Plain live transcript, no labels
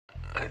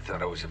I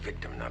thought I was a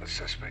victim, not a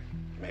suspect.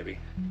 Maybe.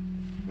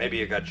 Maybe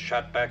you got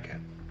shot back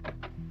at.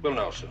 We'll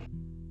know soon.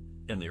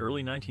 In the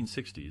early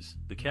 1960s,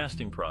 the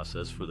casting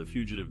process for The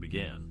Fugitive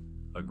began,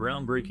 a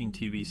groundbreaking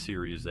TV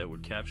series that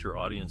would capture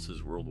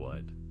audiences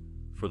worldwide.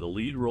 For the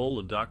lead role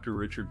of Dr.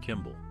 Richard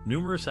Kimble,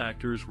 numerous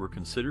actors were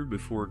considered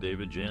before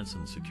David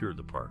Janssen secured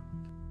the part.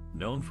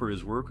 Known for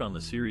his work on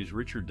the series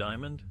Richard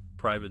Diamond,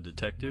 Private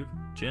Detective,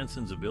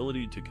 Janssen's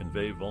ability to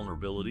convey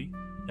vulnerability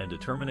and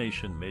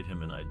determination made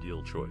him an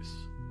ideal choice.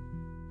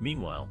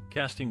 Meanwhile,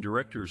 casting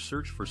directors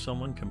searched for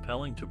someone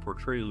compelling to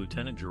portray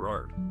Lieutenant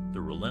Gerard,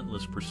 the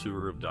relentless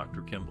pursuer of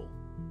Dr. Kimble.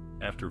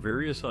 After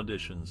various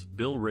auditions,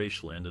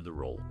 Raisch landed the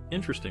role.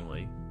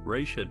 Interestingly,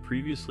 Raisch had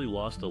previously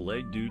lost a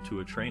leg due to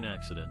a train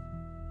accident,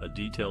 a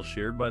detail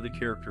shared by the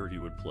character he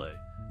would play,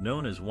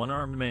 known as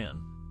One-Armed Man.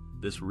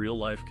 This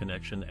real-life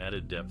connection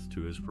added depth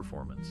to his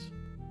performance.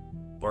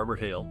 Barbara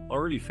Hale,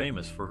 already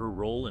famous for her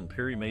role in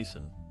Perry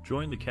Mason,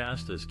 joined the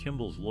cast as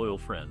Kimble's loyal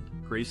friend,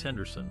 Grace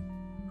Henderson.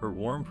 Her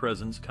warm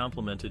presence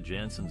complemented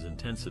Janssen's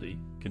intensity,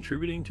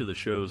 contributing to the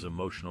show's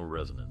emotional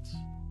resonance.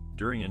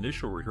 During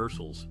initial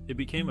rehearsals, it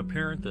became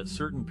apparent that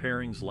certain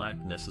pairings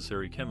lacked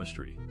necessary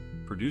chemistry.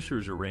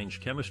 Producers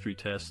arranged chemistry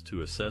tests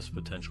to assess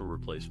potential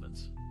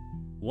replacements.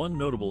 One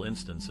notable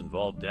instance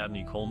involved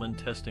Dabney Coleman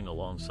testing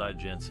alongside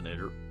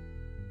Jansenator.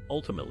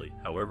 Ultimately,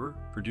 however,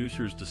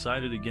 producers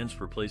decided against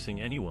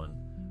replacing anyone,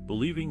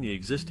 believing the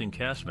existing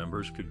cast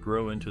members could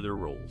grow into their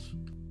roles.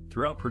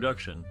 Throughout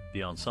production,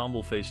 the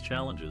ensemble faced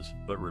challenges,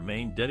 but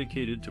remained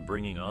dedicated to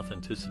bringing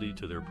authenticity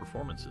to their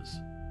performances.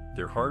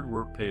 Their hard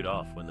work paid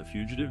off when The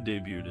Fugitive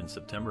debuted in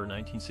September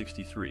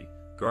 1963,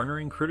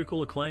 garnering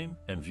critical acclaim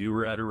and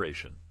viewer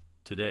adoration.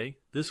 Today,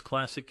 this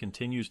classic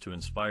continues to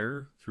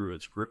inspire through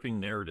its gripping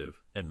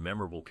narrative and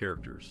memorable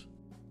characters.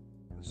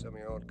 Some of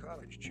your old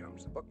college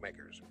chums, the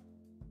bookmakers.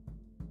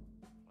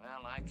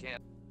 Well, I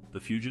can't. The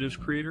Fugitive's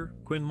creator,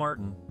 Quinn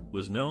Martin,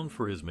 was known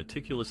for his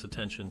meticulous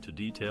attention to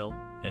detail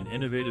and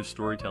innovative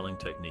storytelling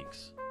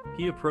techniques.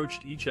 He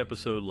approached each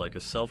episode like a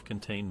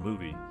self-contained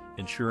movie,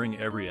 ensuring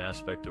every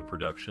aspect of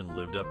production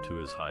lived up to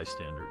his high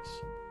standards.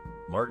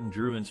 Martin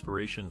drew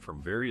inspiration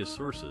from various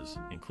sources,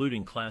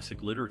 including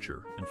classic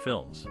literature and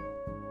films.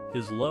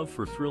 His love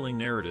for thrilling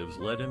narratives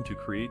led him to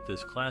create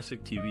this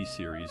classic TV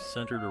series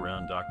centered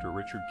around Dr.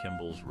 Richard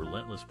Kimble's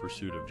relentless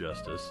pursuit of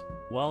justice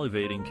while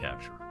evading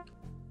capture.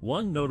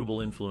 One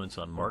notable influence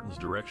on Martin's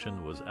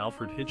direction was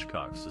Alfred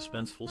Hitchcock's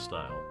suspenseful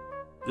style.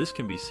 This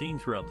can be seen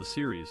throughout the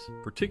series,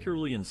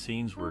 particularly in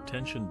scenes where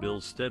tension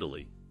builds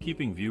steadily,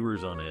 keeping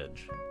viewers on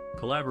edge.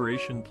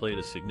 Collaboration played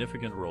a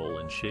significant role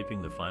in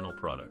shaping the final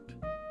product.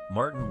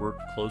 Martin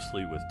worked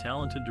closely with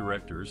talented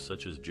directors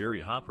such as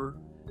Jerry Hopper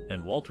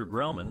and Walter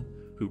Grauman,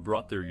 who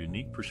brought their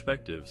unique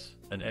perspectives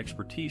and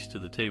expertise to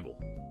the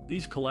table.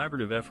 These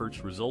collaborative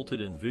efforts resulted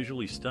in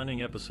visually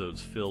stunning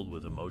episodes filled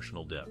with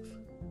emotional depth.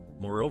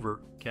 Moreover,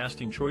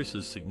 casting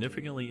choices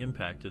significantly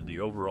impacted the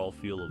overall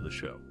feel of the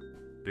show.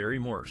 Barry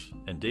Morse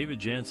and David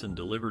Janssen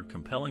delivered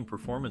compelling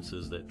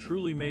performances that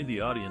truly made the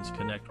audience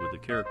connect with the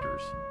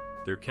characters.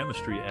 Their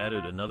chemistry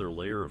added another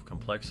layer of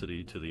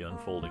complexity to the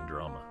unfolding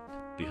drama.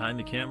 Behind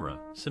the camera,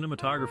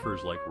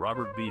 cinematographers like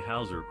Robert B.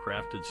 Hauser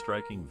crafted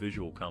striking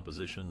visual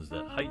compositions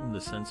that heightened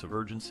the sense of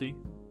urgency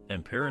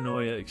and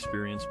paranoia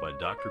experienced by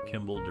Dr.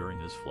 Kimble during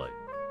his flight.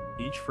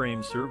 Each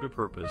frame served a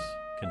purpose,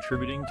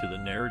 contributing to the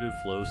narrative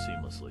flow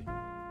seamlessly.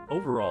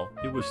 Overall,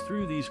 it was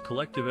through these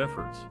collective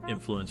efforts,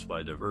 influenced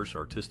by diverse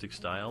artistic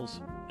styles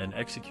and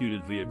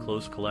executed via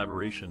close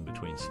collaboration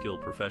between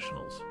skilled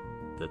professionals,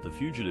 that The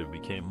Fugitive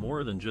became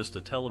more than just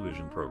a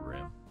television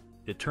program.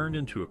 It turned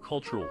into a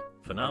cultural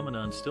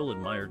phenomenon still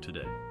admired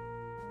today.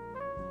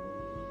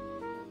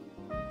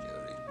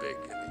 He's big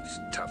and he's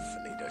tough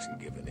and he doesn't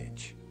give an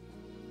inch.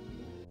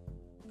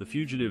 The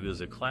Fugitive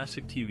is a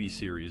classic TV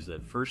series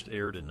that first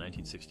aired in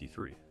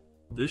 1963.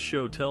 This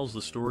show tells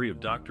the story of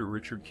Dr.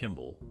 Richard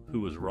Kimble, who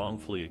was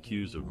wrongfully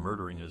accused of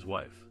murdering his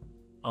wife.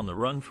 On the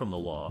run from the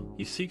law,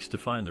 he seeks to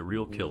find the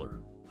real killer,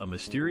 a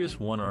mysterious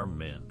one-armed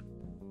man.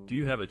 Do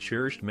you have a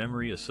cherished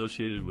memory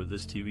associated with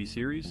this TV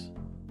series?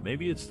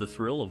 Maybe it's the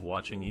thrill of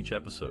watching each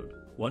episode,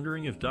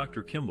 wondering if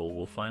Dr. Kimble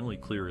will finally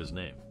clear his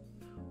name.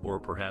 Or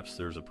perhaps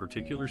there's a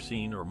particular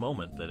scene or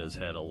moment that has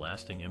had a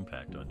lasting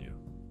impact on you.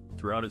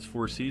 Throughout its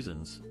 4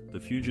 seasons,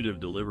 The Fugitive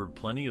delivered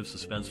plenty of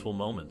suspenseful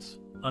moments,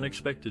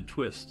 unexpected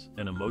twists,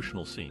 and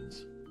emotional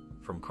scenes.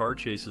 From car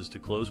chases to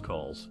close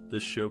calls,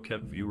 this show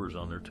kept viewers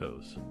on their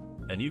toes.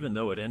 And even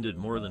though it ended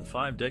more than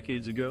 5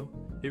 decades ago,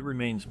 it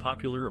remains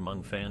popular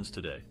among fans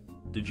today.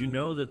 Did you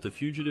know that The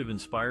Fugitive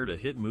inspired a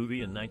hit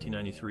movie in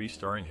 1993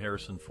 starring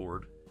Harrison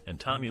Ford and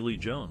Tommy Lee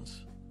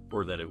Jones?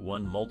 Or that it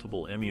won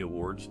multiple Emmy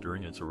Awards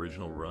during its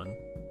original run?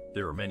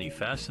 There are many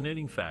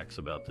fascinating facts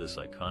about this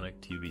iconic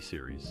TV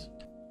series.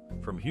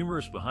 From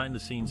humorous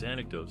behind-the-scenes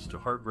anecdotes to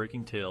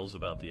heartbreaking tales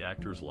about the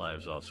actors'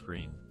 lives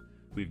off-screen,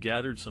 we've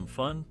gathered some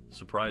fun,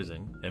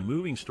 surprising, and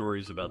moving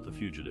stories about The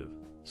Fugitive.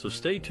 So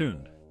stay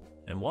tuned.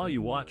 And while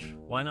you watch,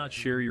 why not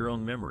share your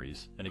own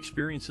memories and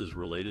experiences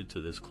related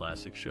to this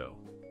classic show?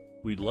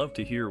 We'd love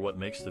to hear what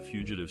makes The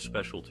Fugitive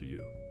special to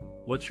you.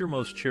 What's your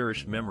most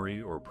cherished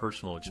memory or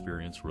personal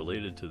experience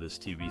related to this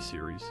TV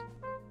series?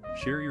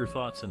 Share your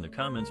thoughts in the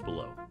comments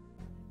below.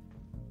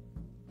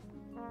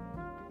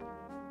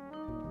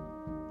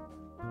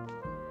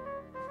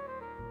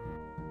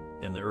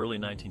 In the early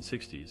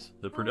 1960s,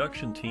 the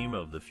production team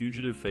of The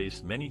Fugitive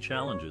faced many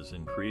challenges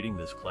in creating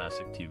this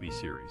classic TV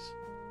series.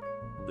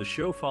 The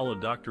show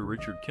followed Dr.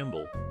 Richard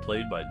Kimble,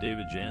 played by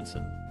David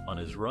Janssen, on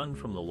his run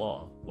from the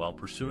law while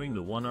pursuing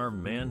the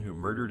one-armed man who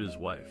murdered his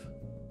wife.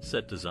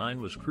 Set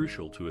design was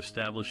crucial to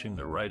establishing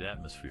the right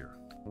atmosphere.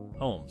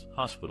 Homes,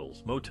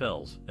 hospitals,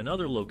 motels, and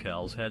other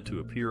locales had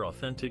to appear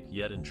authentic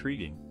yet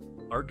intriguing.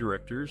 Art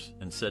directors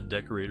and set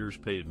decorators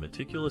paid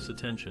meticulous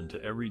attention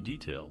to every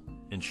detail,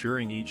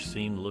 ensuring each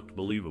scene looked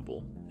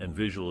believable and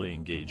visually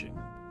engaging.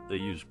 They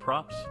used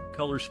props,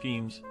 color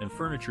schemes, and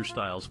furniture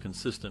styles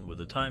consistent with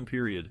the time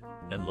period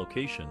and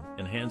location,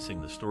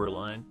 enhancing the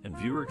storyline and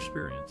viewer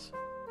experience.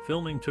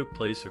 Filming took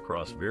place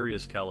across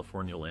various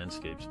California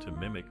landscapes to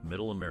mimic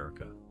Middle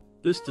America.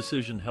 This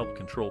decision helped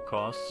control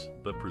costs,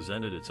 but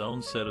presented its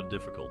own set of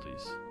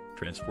difficulties.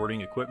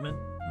 Transporting equipment,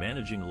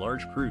 managing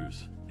large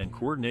crews, and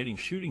coordinating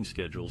shooting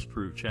schedules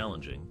proved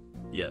challenging,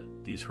 yet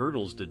these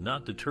hurdles did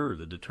not deter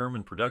the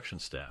determined production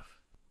staff.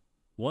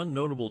 One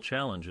notable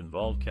challenge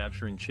involved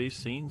capturing chase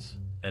scenes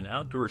and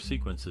outdoor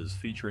sequences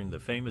featuring the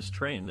famous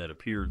train that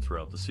appeared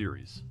throughout the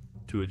series.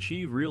 To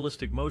achieve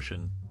realistic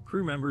motion,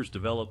 crew members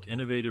developed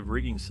innovative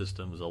rigging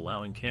systems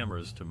allowing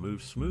cameras to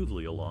move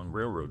smoothly along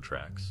railroad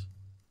tracks.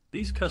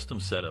 These custom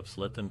setups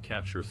let them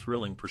capture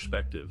thrilling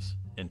perspectives,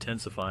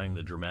 intensifying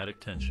the dramatic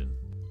tension.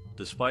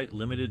 Despite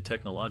limited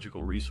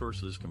technological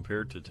resources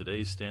compared to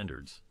today's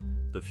standards,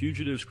 The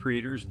Fugitive's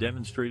creators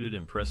demonstrated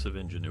impressive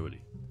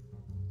ingenuity.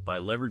 By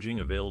leveraging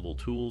available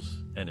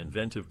tools and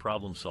inventive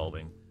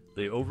problem-solving,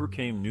 they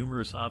overcame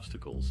numerous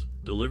obstacles,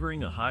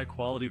 delivering a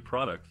high-quality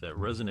product that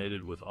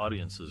resonated with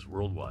audiences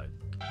worldwide.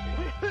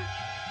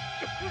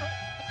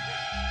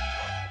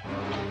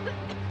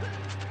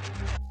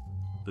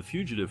 The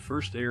Fugitive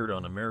first aired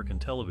on American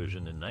television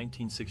in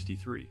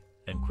 1963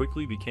 and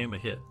quickly became a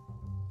hit.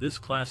 This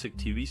classic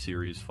TV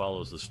series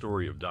follows the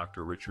story of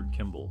Dr. Richard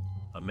Kimble,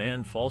 a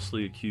man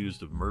falsely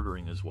accused of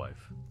murdering his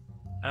wife.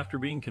 After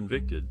being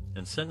convicted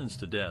and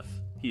sentenced to death,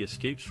 he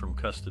escapes from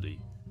custody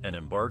and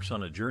embarks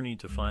on a journey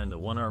to find the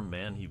one-armed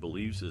man he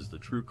believes is the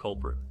true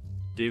culprit.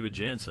 David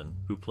Janssen,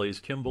 who plays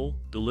Kimble,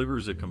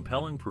 delivers a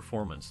compelling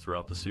performance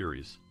throughout the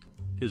series.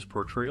 His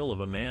portrayal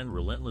of a man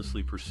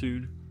relentlessly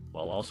pursued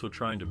while also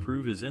trying to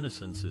prove his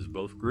innocence is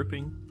both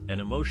gripping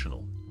and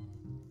emotional.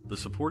 The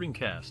supporting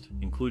cast,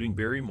 including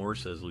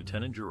Morse as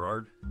Lieutenant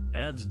Gerard,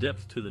 adds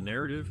depth to the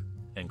narrative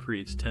and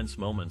creates tense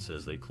moments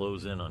as they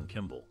close in on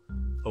Kimble.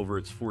 Over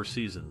its 4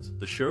 seasons,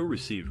 the show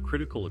received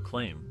critical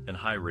acclaim and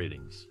high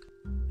ratings.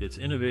 Its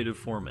innovative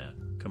format,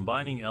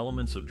 combining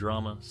elements of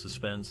drama,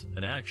 suspense,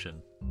 and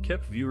action,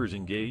 kept viewers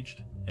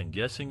engaged and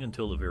guessing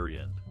until the very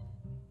end.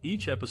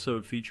 Each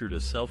episode featured a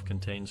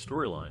self-contained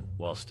storyline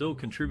while still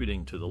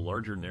contributing to the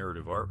larger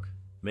narrative arc,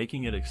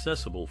 making it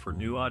accessible for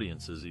new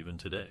audiences even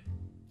today.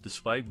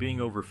 Despite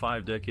being over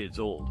 5 decades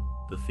old,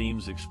 the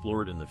themes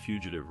explored in The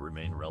Fugitive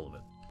remain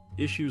relevant.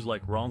 Issues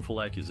like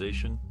wrongful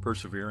accusation,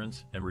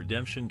 perseverance, and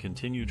redemption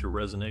continue to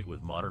resonate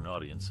with modern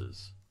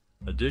audiences.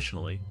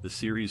 Additionally, the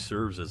series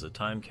serves as a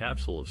time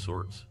capsule of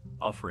sorts,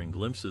 offering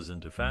glimpses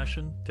into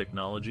fashion,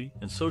 technology,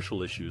 and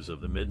social issues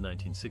of the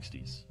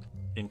mid-1960s.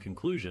 In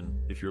conclusion,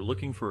 if you're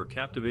looking for a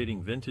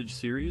captivating vintage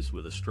series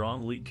with a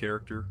strong lead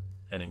character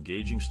and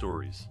engaging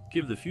stories,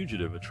 give The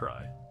Fugitive a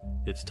try.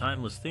 Its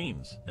timeless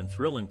themes and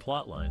thrilling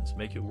plot lines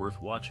make it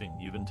worth watching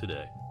even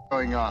today. What's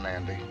going on,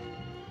 Andy?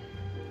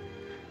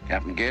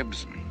 Captain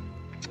Gibbs,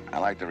 I'd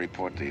like to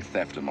report the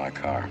theft of my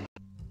car.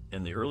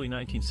 In the early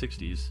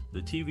 1960s,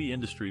 the TV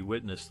industry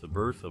witnessed the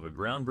birth of a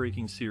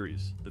groundbreaking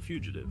series, The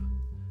Fugitive.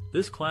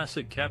 This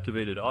classic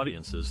captivated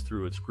audiences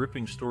through its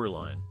gripping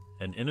storyline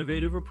and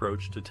innovative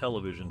approach to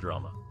television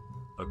drama.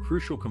 A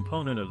crucial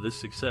component of this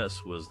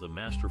success was the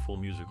masterful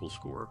musical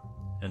score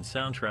and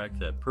soundtrack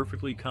that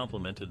perfectly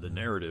complemented the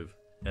narrative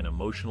and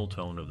emotional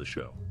tone of the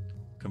show.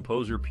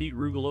 Composer Pete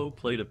Rugolo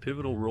played a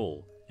pivotal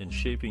role in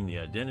shaping the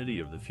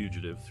identity of The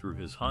Fugitive through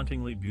his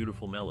hauntingly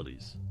beautiful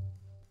melodies.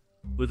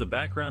 With a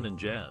background in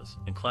jazz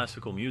and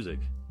classical music,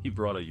 he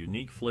brought a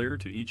unique flair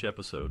to each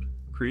episode,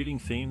 creating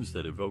themes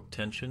that evoke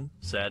tension,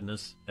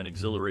 sadness, and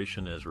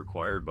exhilaration as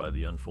required by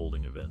the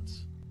unfolding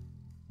events.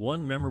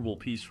 One memorable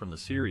piece from the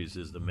series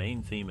is the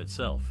main theme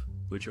itself,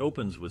 which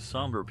opens with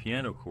somber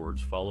piano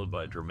chords followed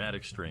by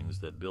dramatic strings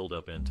that build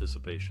up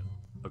anticipation.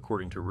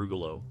 According to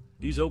Rugolo,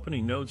 these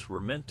opening notes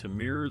were meant to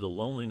mirror the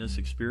loneliness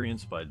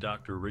experienced by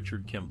Dr.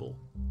 Richard Kimble,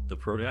 the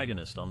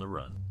protagonist on the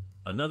run.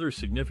 Another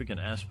significant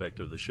aspect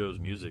of the show's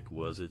music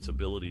was its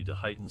ability to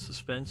heighten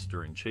suspense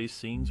during chase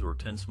scenes or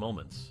tense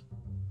moments.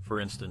 For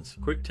instance,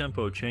 quick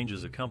tempo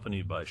changes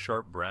accompanied by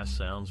sharp brass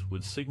sounds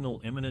would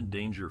signal imminent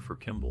danger for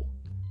Kimble.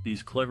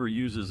 These clever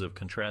uses of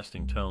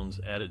contrasting tones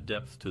added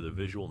depth to the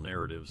visual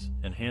narratives,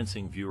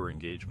 enhancing viewer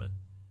engagement.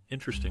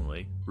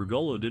 Interestingly,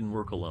 Rugolo didn't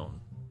work alone.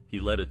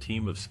 He led a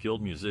team of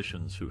skilled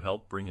musicians who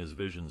helped bring his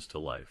visions to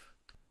life.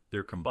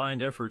 Their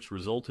combined efforts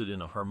resulted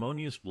in a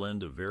harmonious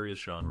blend of various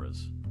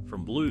genres,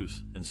 from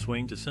blues and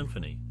swing to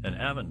symphony and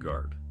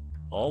avant-garde,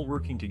 all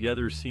working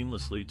together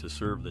seamlessly to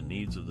serve the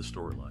needs of the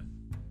storyline.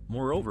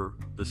 Moreover,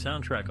 the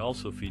soundtrack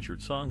also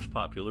featured songs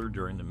popular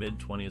during the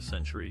mid-20th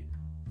century,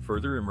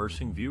 further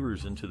immersing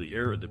viewers into the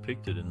era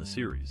depicted in the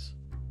series.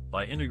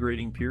 By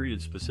integrating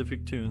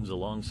period-specific tunes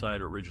alongside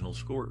original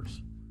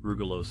scores,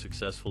 Ruggolo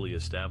successfully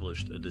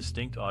established a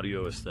distinct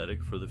audio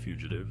aesthetic for The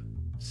Fugitive,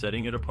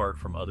 setting it apart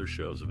from other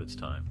shows of its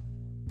time.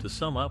 To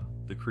sum up,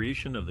 the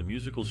creation of the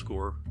musical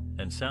score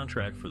and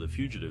soundtrack for The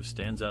Fugitive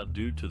stands out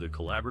due to the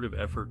collaborative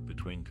effort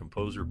between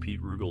composer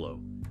Pete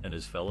Ruggolo and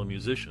his fellow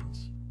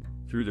musicians.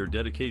 Through their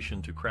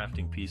dedication to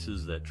crafting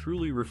pieces that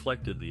truly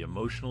reflected the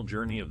emotional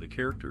journey of the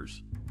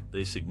characters,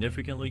 they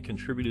significantly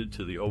contributed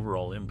to the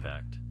overall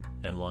impact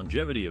and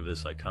longevity of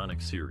this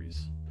iconic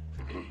series.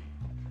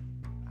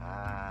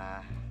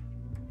 I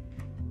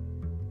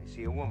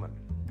see a woman.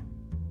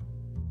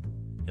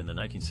 In the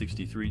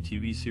 1963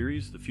 TV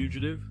series The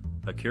Fugitive,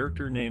 a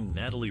character named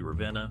Natalie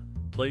Ravenna,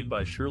 played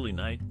by Shirley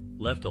Knight,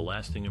 left a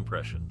lasting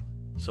impression.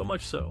 So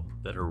much so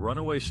that her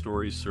runaway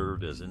stories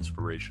served as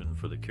inspiration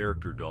for the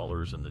character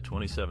Dollars in the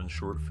 27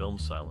 short film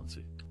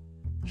Silency.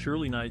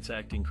 Shirley Knight's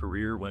acting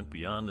career went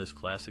beyond this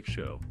classic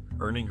show,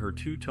 earning her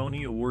 2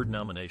 Tony Award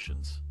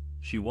nominations.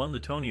 She won the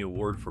Tony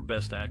Award for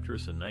Best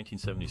Actress in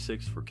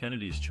 1976 for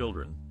Kennedy's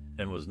Children,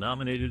 and was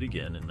nominated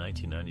again in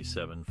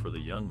 1997 for The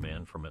Young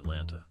Man from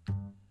Atlanta.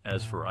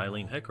 As for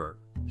Eileen Heckart,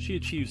 she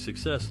achieved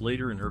success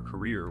later in her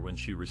career when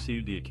she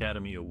received the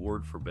Academy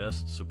Award for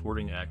Best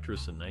Supporting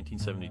Actress in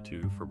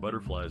 1972 for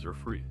Butterflies Are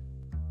Free.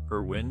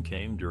 Her win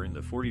came during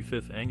the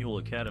 45th Annual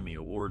Academy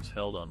Awards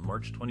held on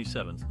March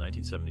 27,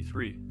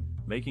 1973,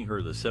 making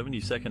her the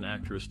 72nd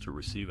actress to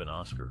receive an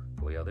Oscar.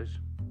 The others?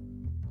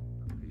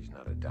 He's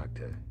not a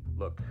doctor.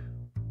 Look,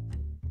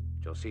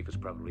 Josephus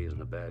probably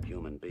isn't a bad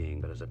human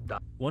being, but as a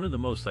doctor... One of the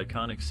most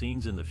iconic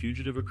scenes in The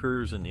Fugitive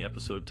occurs in the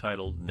episode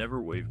titled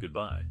Never Wave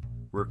Goodbye,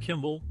 where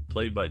Kimble,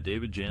 played by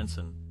David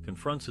Janssen,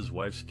 confronts his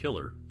wife's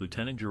killer,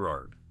 Lieutenant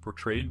Gerard,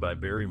 portrayed by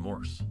Barry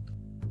Morse.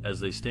 As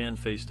they stand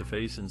face to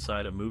face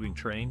inside a moving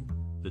train,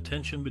 the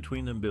tension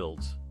between them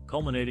builds,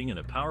 culminating in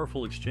a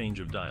powerful exchange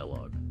of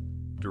dialogue.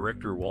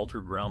 Director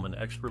Walter Grauman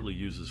expertly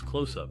uses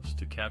close-ups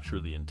to capture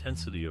the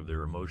intensity of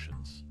their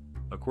emotions.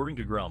 According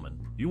to Grauman,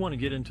 you want to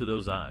get into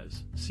those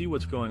eyes, see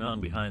what's going on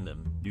behind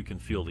them, you can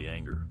feel the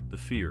anger, the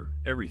fear,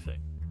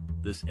 everything.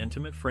 This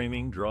intimate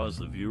framing draws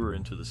the viewer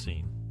into the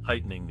scene,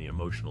 heightening the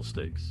emotional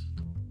stakes.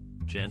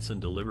 Janssen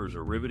delivers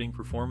a riveting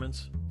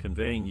performance,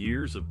 conveying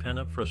years of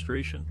pent-up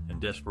frustration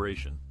and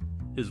desperation.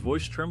 His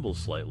voice trembles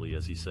slightly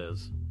as he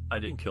says, "I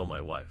didn't kill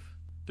my wife."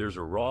 There's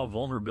a raw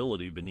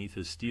vulnerability beneath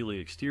his steely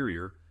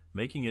exterior,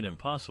 making it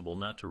impossible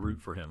not to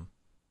root for him.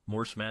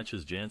 Morse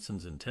matches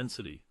Janssen's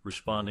intensity,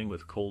 responding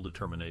with cold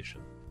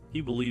determination. He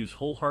believes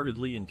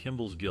wholeheartedly in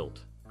Kimble's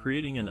guilt,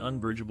 creating an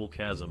unbridgeable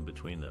chasm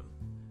between them.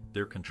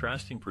 Their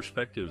contrasting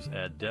perspectives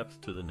add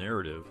depth to the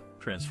narrative,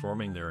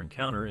 transforming their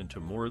encounter into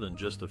more than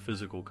just a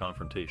physical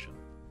confrontation.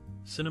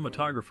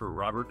 Cinematographer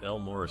Robert L.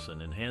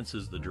 Morrison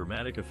enhances the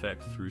dramatic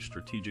effect through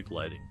strategic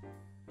lighting.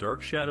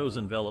 Dark shadows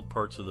envelop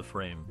parts of the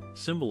frame,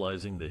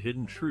 symbolizing the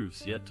hidden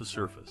truths yet to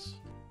surface.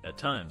 At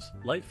times,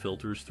 light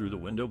filters through the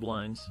window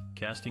blinds,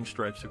 casting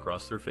stripes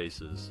across their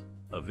faces,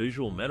 a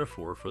visual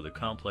metaphor for the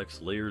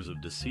complex layers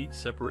of deceit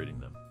separating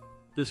them.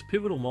 This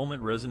pivotal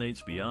moment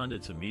resonates beyond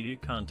its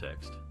immediate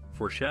context,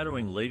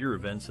 foreshadowing later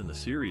events in the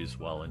series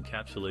while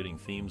encapsulating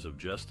themes of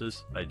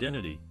justice,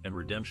 identity, and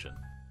redemption.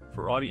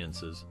 For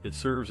audiences, it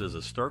serves as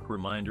a stark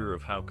reminder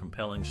of how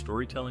compelling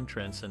storytelling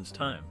transcends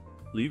time,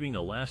 leaving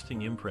a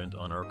lasting imprint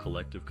on our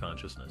collective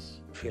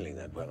consciousness. Feeling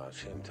that well, I'll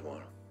see him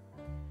tomorrow.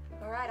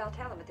 All right, I'll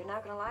tell them, but they're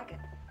not going to like it.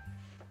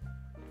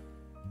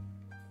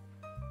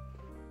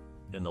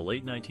 In the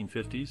late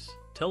 1950s,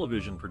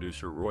 television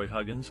producer Roy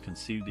Huggins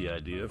conceived the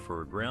idea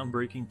for a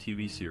groundbreaking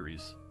TV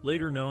series,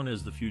 later known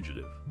as The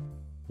Fugitive.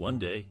 One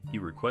day, he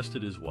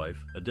requested his wife,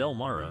 Adele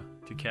Mara,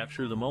 to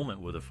capture the moment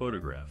with a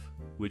photograph,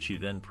 which he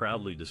then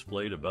proudly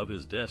displayed above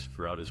his desk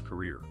throughout his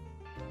career.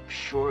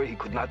 Sure, he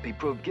could not be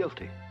proved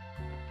guilty.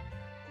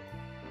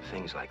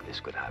 Things like this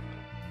could happen.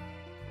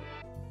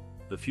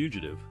 The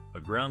Fugitive, a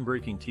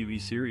groundbreaking TV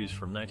series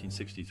from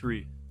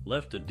 1963,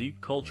 left a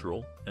deep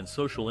cultural and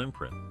social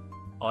imprint.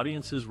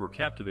 Audiences were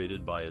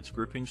captivated by its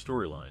gripping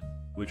storyline,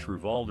 which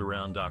revolved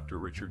around Dr.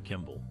 Richard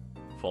Kimble,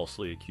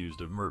 falsely accused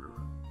of murder,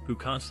 who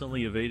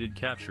constantly evaded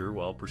capture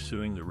while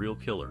pursuing the real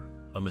killer,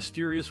 a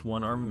mysterious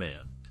one-armed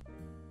man.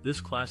 This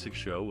classic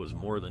show was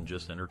more than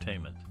just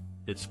entertainment.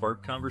 It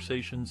sparked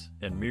conversations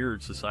and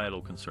mirrored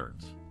societal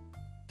concerns.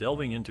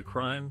 Delving into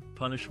crime,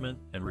 punishment,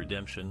 and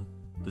redemption,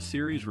 the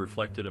series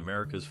reflected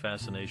America's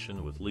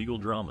fascination with legal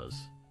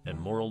dramas and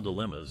moral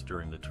dilemmas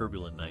during the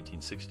turbulent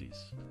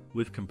 1960s.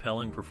 With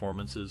compelling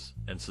performances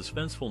and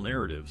suspenseful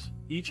narratives,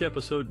 each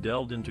episode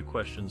delved into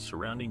questions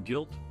surrounding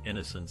guilt,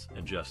 innocence,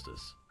 and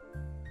justice.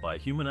 By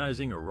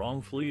humanizing a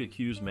wrongfully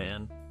accused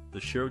man, the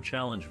show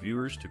challenged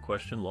viewers to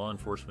question law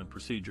enforcement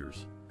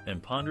procedures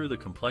and ponder the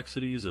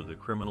complexities of the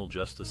criminal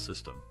justice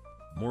system.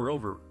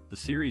 Moreover, the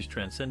series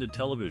transcended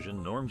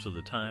television norms of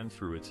the time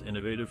through its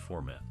innovative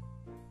format.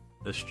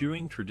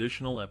 Eschewing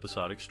traditional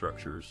episodic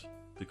structures,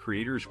 the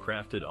creators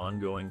crafted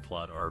ongoing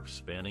plot arcs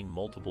spanning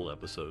multiple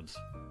episodes,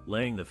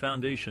 laying the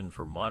foundation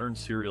for modern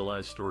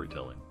serialized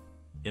storytelling.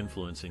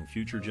 Influencing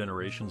future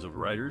generations of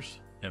writers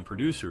and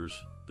producers,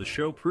 the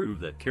show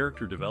proved that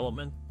character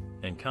development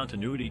and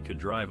continuity could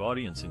drive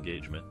audience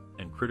engagement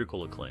and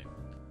critical acclaim.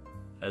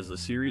 As the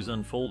series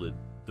unfolded,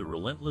 the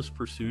relentless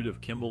pursuit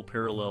of Kimble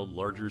paralleled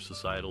larger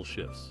societal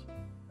shifts.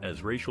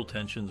 As racial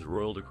tensions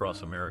roiled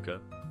across America,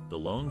 the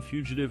lone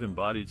fugitive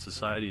embodied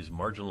society's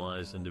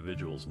marginalized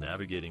individuals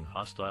navigating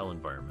hostile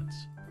environments.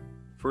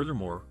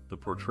 Furthermore, the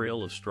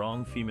portrayal of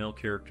strong female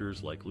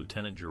characters like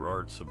Lieutenant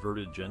Gerard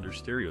subverted gender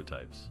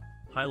stereotypes,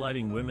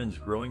 highlighting women's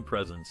growing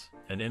presence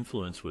and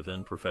influence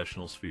within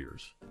professional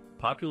spheres.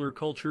 Popular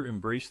culture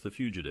embraced The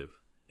Fugitive,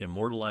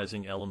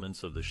 immortalizing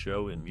elements of the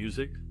show in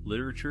music,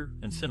 literature,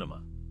 and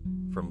cinema.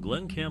 From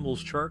Glenn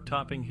Campbell's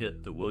chart-topping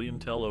hit The William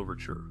Tell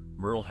Overture,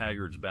 Merle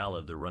Haggard's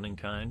ballad The Running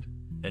Kind,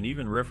 and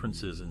even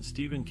references in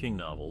Stephen King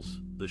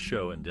novels, the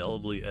show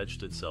indelibly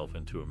etched itself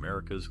into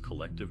America's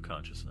collective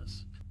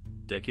consciousness.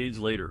 Decades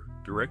later,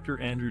 director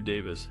Andrew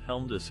Davis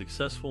helmed a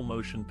successful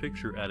motion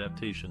picture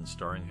adaptation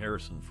starring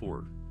Harrison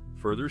Ford,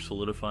 further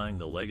solidifying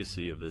the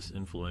legacy of this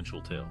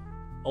influential tale.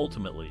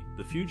 Ultimately,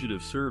 The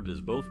Fugitive served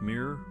as both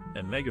mirror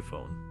and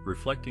megaphone,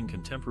 reflecting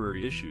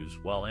contemporary issues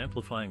while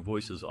amplifying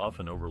voices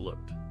often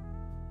overlooked.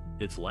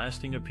 Its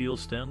lasting appeal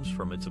stems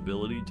from its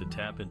ability to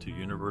tap into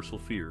universal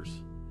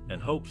fears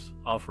and hopes,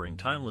 offering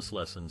timeless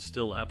lessons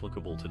still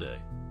applicable today.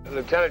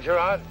 Lieutenant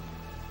Gerard?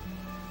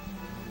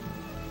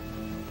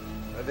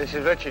 This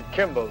is Richard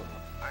Kimble.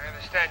 I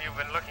understand you've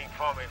been looking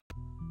for me.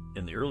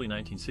 In the early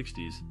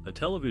 1960s, a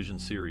television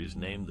series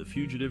named The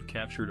Fugitive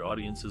captured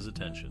audiences'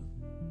 attention.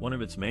 One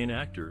of its main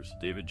actors,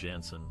 David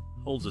Janssen,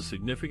 holds a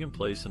significant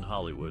place in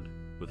Hollywood,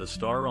 with a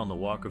star on the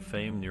Walk of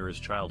Fame near his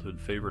childhood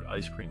favorite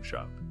ice cream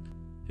shop.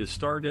 His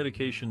star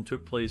dedication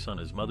took place on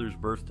his mother's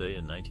birthday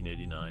in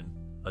 1989,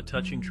 a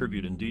touching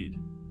tribute indeed.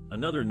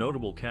 Another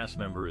notable cast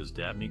member is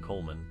Dabney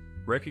Coleman,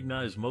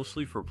 recognized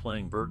mostly for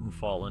playing Burton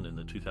Fallon in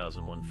the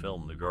 2001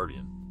 film The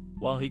Guardian.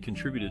 While he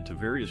contributed to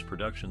various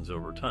productions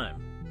over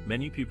time,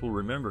 many people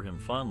remember him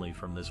fondly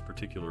from this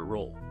particular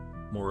role.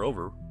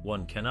 Moreover,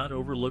 one cannot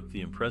overlook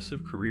the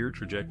impressive career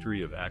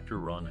trajectory of actor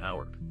Ron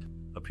Howard.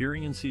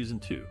 Appearing in Season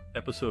 2,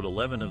 Episode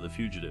 11 of The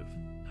Fugitive,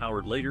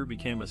 Howard later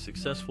became a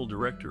successful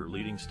director,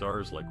 leading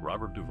stars like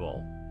Robert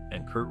Duvall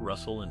and Kurt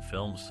Russell in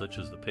films such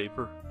as The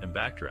Paper and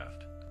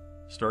Backdraft.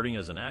 Starting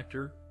as an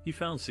actor, he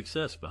found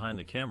success behind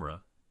the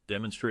camera,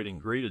 demonstrating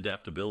great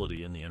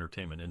adaptability in the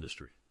entertainment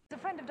industry. He's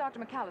a friend of Dr.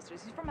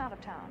 McAllister's. He's from out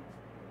of town.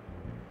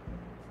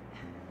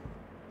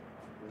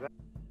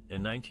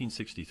 In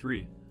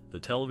 1963, the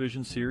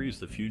television series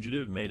The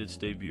Fugitive made its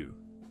debut,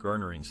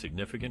 garnering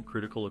significant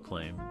critical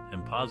acclaim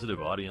and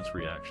positive audience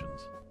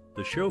reactions.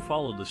 The show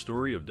followed the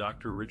story of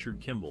Dr. Richard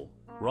Kimble,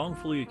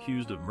 wrongfully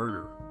accused of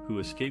murder, who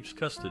escapes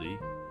custody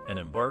and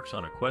embarks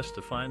on a quest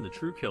to find the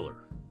true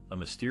killer, a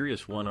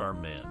mysterious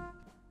one-armed man.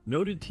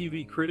 Noted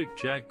TV critic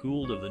Jack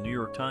Gould of the New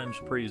York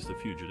Times praised The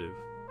Fugitive,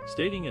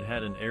 stating it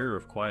had an air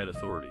of quiet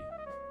authority.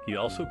 He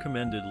also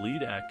commended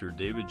lead actor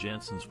David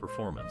Janssen's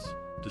performance,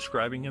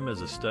 describing him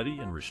as a study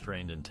in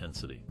restrained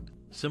intensity.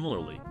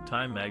 Similarly,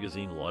 Time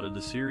magazine lauded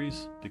the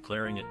series,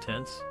 declaring it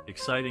tense,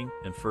 exciting,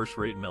 and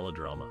first-rate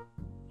melodrama.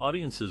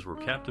 Audiences were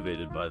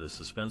captivated by the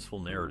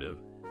suspenseful narrative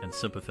and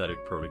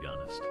sympathetic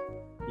protagonist.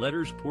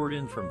 Letters poured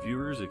in from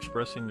viewers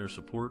expressing their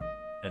support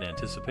and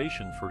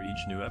anticipation for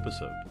each new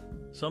episode.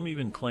 Some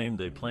even claimed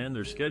they planned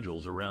their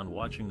schedules around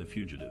watching The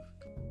Fugitive.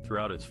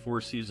 Throughout its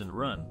 4-season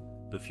run,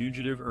 The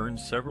Fugitive earned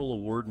several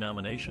award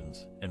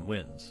nominations and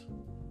wins.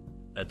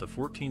 At the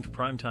 14th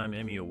Primetime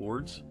Emmy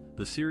Awards,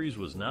 the series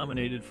was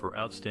nominated for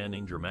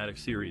Outstanding Dramatic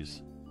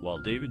Series, while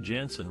David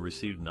Janssen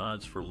received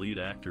nods for lead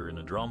actor in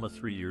a drama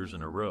 3 years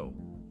in a row,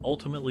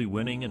 ultimately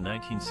winning in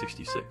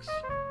 1966.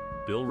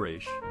 Bill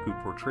Raisch, who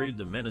portrayed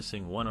the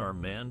menacing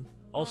one-armed man,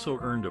 also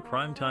earned a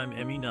Primetime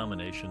Emmy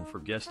nomination for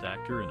Guest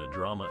Actor in a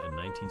Drama in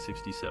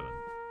 1967.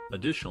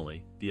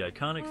 Additionally, the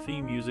iconic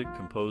theme music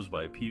composed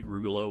by Pete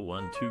Rugolo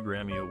won 2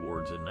 Grammy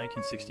Awards in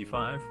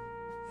 1965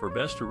 for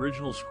Best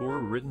Original Score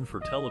Written for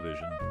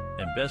Television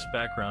and Best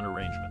Background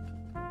Arrangement.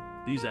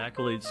 These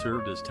accolades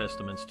served as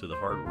testaments to the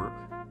hard work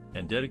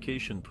and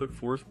dedication put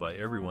forth by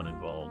everyone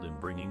involved in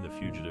bringing The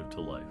Fugitive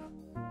to life.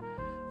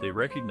 They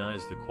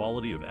recognized the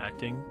quality of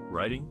acting,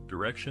 writing,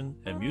 direction,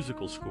 and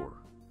musical score,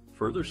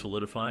 further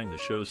solidifying the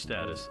show's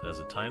status as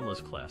a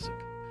timeless classic.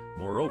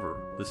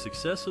 Moreover, the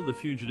success of The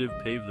Fugitive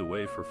paved the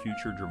way for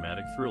future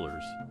dramatic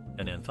thrillers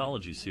and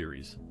anthology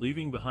series,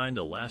 leaving behind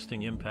a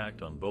lasting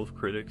impact on both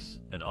critics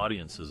and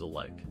audiences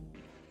alike.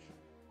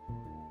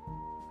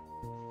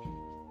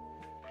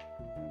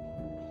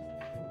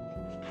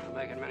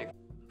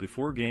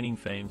 Before gaining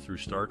fame through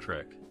Star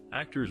Trek,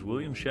 actors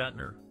William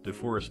Shatner,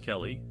 DeForest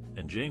Kelley,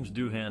 and James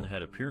Doohan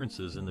had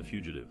appearances in The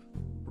Fugitive.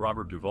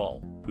 Robert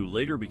Duvall, who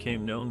later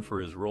became known for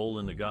his role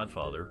in The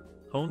Godfather,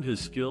 honed his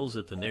skills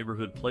at the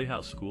neighborhood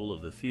Playhouse School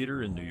of the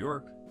Theater in New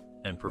York,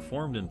 and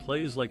performed in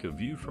plays like A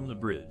View from the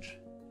Bridge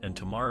and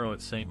Tomorrow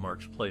at St.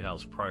 Mark's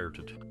Playhouse prior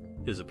to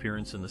his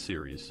appearance in the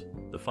series.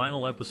 The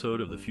final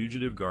episode of The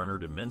Fugitive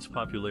garnered immense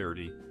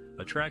popularity,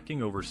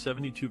 attracting over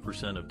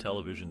 72% of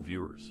television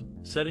viewers,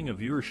 setting a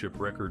viewership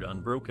record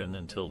unbroken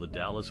until the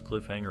Dallas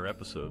cliffhanger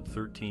episode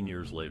 13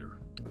 years later.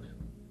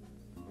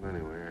 Well,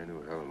 anyway, I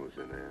knew Helen was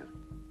in there.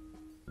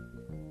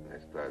 I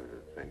started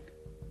to think,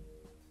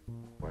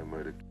 why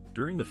murder?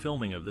 During the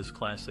filming of this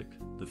classic,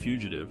 The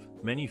Fugitive,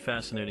 many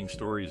fascinating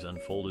stories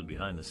unfolded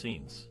behind the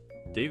scenes.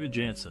 David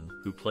Janssen,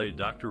 who played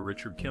Dr.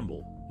 Richard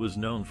Kimble, was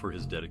known for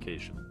his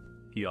dedication.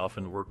 He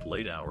often worked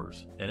late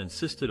hours and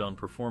insisted on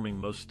performing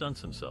most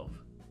stunts himself.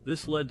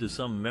 This led to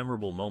some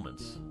memorable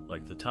moments,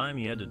 like the time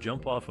he had to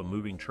jump off a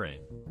moving train.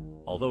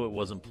 Although it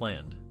wasn't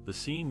planned, the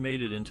scene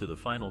made it into the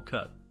final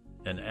cut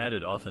and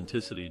added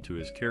authenticity to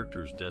his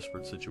character's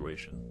desperate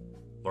situation.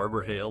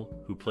 Barbara Hale,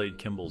 who played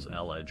Kimble's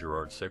ally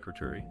Gerard's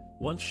secretary,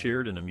 once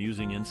shared an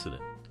amusing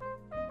incident.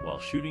 While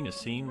shooting a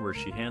scene where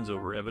she hands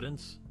over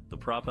evidence, the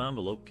prop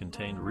envelope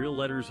contained real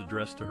letters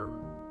addressed to her.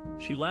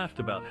 She laughed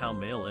about how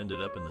mail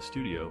ended up in the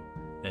studio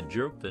and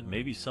joked that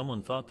maybe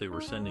someone thought they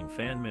were sending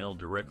fan mail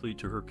directly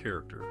to her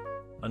character.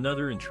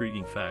 Another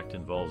intriguing fact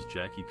involves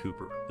Jackie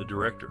Cooper, the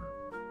director.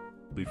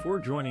 Before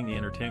joining the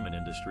entertainment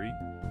industry,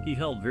 he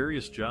held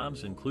various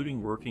jobs,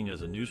 including working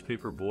as a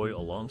newspaper boy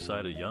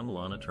alongside a young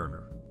Lana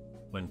Turner.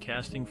 When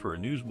casting for a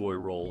newsboy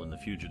role in The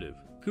Fugitive,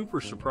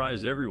 Cooper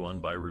surprised everyone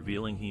by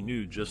revealing he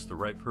knew just the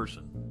right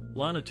person,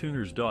 Lana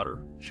Turner's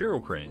daughter,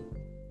 Cheryl Crane.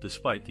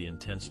 Despite the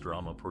intense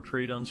drama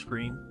portrayed on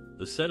screen,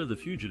 the set of The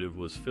Fugitive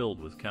was filled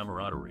with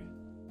camaraderie.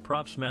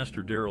 Props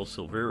master Daryl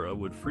Silvera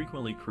would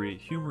frequently create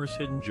humorous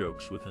hidden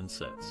jokes within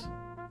sets.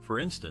 For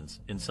instance,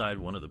 inside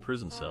one of the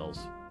prison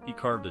cells, he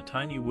carved a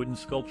tiny wooden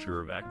sculpture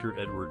of actor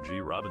Edward G.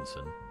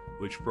 Robinson,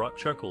 which brought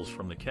chuckles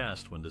from the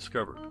cast when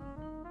discovered.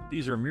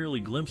 These are merely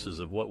glimpses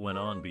of what went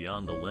on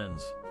beyond the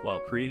lens while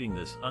creating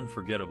this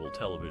unforgettable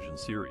television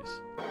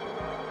series.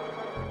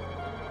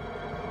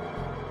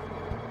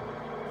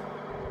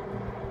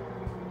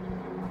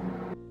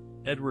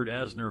 Edward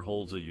Asner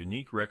holds a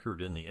unique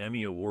record in the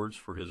Emmy Awards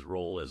for his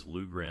role as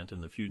Lou Grant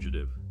in The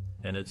Fugitive,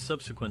 and its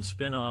subsequent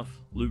spin-off,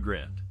 Lou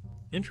Grant.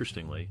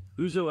 Interestingly,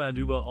 Uzo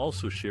Aduba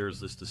also shares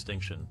this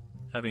distinction,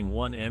 having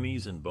won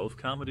Emmys in both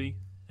comedy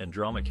and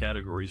drama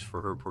categories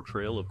for her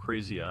portrayal of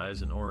Crazy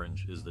Eyes in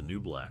Orange is the New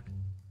Black.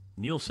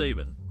 Neil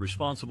Saban,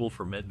 responsible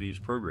for Medv's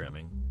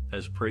programming,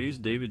 has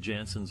praised David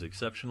Janssen's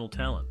exceptional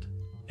talent,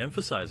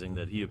 emphasizing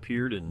that he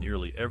appeared in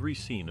nearly every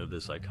scene of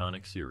this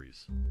iconic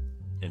series.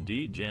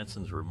 Indeed,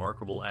 Janssen's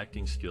remarkable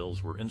acting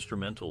skills were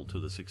instrumental to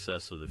the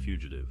success of The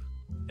Fugitive.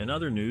 In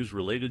other news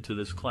related to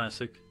this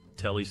classic,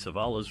 Telly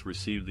Savalas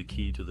received the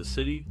key to the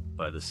city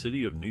by the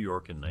city of New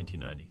York in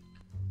 1990.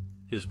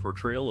 His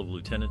portrayal of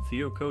Lieutenant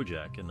Theo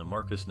Kojak in the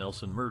Marcus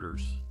Nelson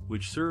murders,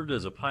 which served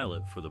as a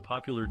pilot for the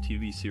popular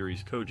TV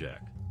series Kojak,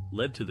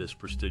 led to this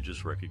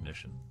prestigious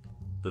recognition.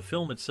 The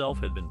film itself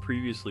had been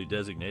previously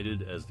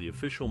designated as the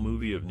official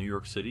movie of New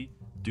York City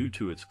due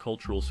to its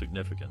cultural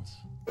significance.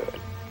 Good.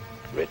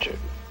 Richard.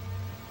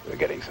 We're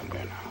getting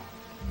somewhere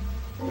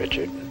now.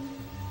 Richard.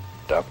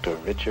 Dr.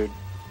 Richard.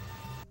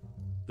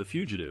 The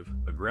Fugitive,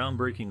 a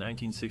groundbreaking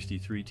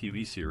 1963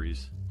 TV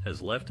series,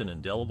 has left an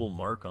indelible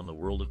mark on the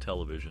world of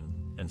television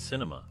and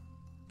cinema.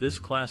 This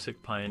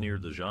classic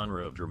pioneered the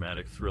genre of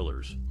dramatic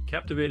thrillers,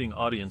 captivating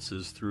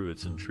audiences through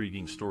its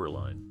intriguing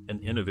storyline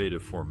and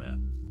innovative format.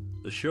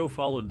 The show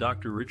followed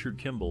Dr. Richard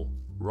Kimble,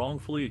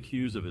 wrongfully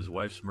accused of his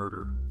wife's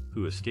murder,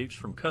 who escapes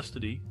from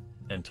custody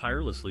and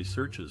tirelessly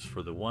searches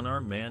for the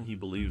one-armed man he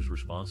believes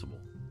responsible.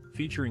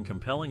 Featuring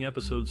compelling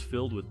episodes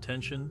filled with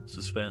tension,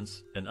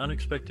 suspense, and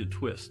unexpected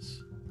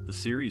twists, the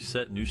series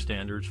set new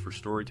standards for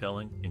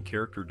storytelling and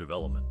character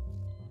development.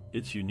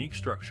 Its unique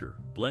structure,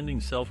 blending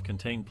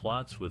self-contained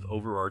plots with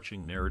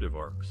overarching narrative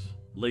arcs,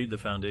 laid the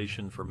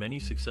foundation for many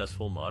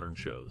successful modern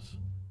shows.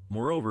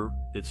 Moreover,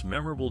 its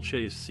memorable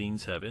chase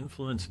scenes have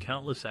influenced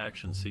countless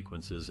action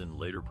sequences in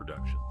later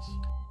productions.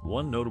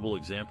 One notable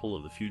example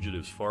of The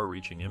Fugitive's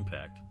far-reaching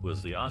impact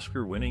was the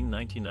Oscar-winning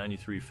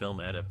 1993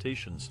 film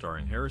adaptation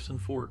starring Harrison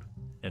Ford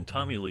and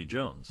Tommy Lee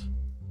Jones.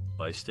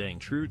 By staying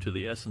true to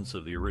the essence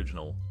of the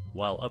original,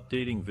 while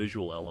updating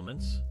visual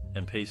elements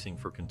and pacing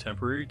for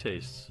contemporary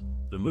tastes,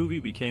 the movie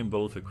became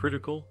both a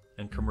critical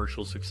and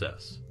commercial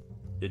success.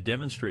 It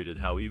demonstrated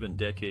how even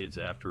decades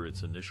after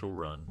its initial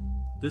run,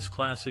 this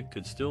classic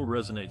could still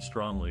resonate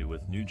strongly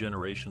with new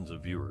generations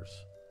of viewers.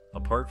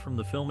 Apart from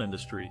the film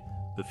industry,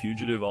 The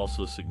Fugitive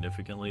also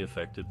significantly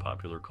affected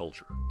popular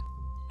culture.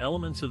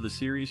 Elements of the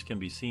series can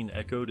be seen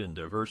echoed in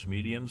diverse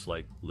mediums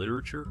like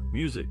literature,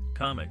 music,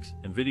 comics,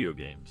 and video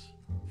games.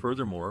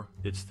 Furthermore,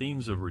 its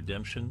themes of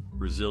redemption,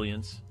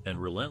 resilience,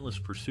 and relentless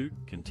pursuit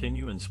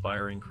continue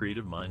inspiring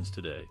creative minds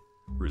today,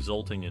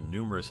 resulting in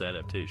numerous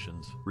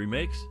adaptations,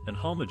 remakes, and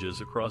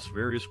homages across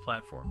various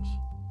platforms.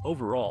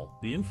 Overall,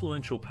 the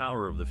influential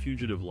power of The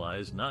Fugitive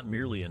lies not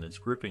merely in its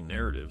gripping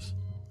narratives,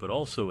 but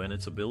also in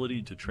its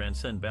ability to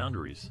transcend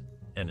boundaries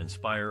and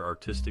inspire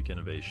artistic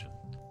innovation.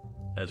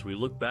 As we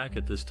look back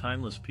at this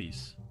timeless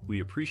piece, we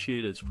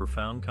appreciate its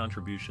profound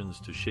contributions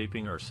to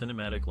shaping our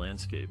cinematic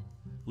landscape,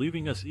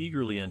 leaving us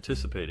eagerly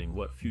anticipating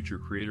what future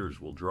creators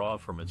will draw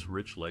from its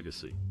rich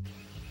legacy.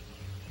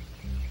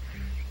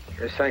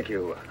 Yes, thank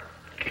you.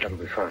 That'll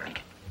be fine.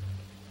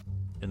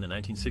 In the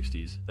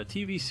 1960s, a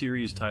TV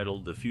series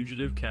titled The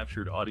Fugitive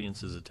captured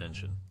audiences'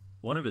 attention.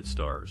 One of its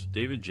stars,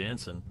 David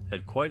Janssen,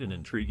 had quite an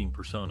intriguing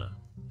persona.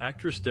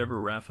 Actress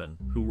Deborah Raffin,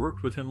 who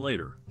worked with him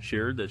later,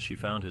 shared that she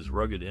found his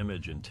rugged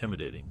image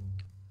intimidating.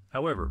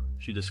 However,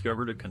 she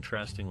discovered a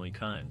contrastingly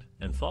kind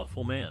and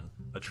thoughtful man,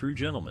 a true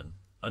gentleman.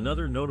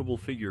 Another notable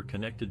figure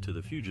connected to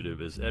The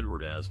Fugitive is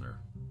Edward Asner.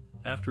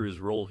 After his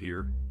role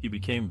here, he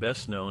became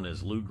best known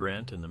as Lou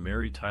Grant in the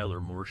Mary Tyler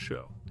Moore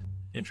Show.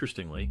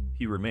 Interestingly,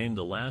 he remained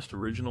the last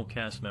original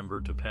cast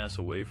member to pass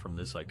away from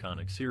this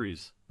iconic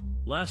series.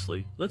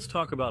 Lastly, let's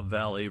talk about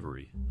Val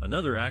Avery,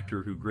 another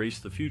actor who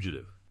graced The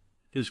Fugitive.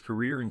 His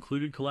career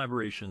included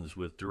collaborations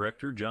with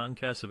director John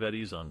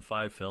Cassavetes on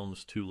 5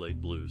 films: Too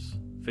Late Blues,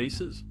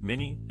 Faces,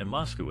 Minnie, and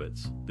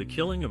Moskowitz, The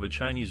Killing of a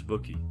Chinese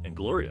Bookie, and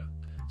Gloria.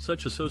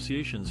 Such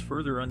associations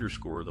further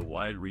underscore the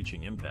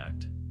wide-reaching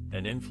impact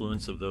and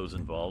influence of those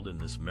involved in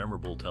this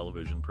memorable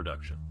television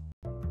production.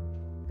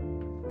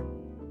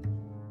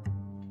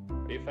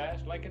 Be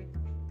fast, Lincoln?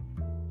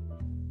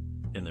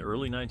 In the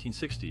early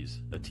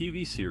 1960s, a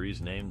TV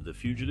series named The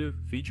Fugitive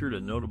featured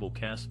a notable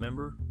cast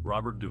member,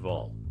 Robert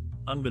Duvall.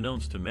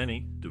 Unbeknownst to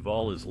many,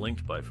 Duvall is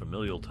linked by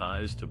familial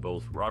ties to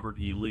both Robert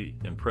E. Lee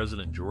and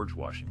President George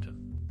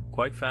Washington.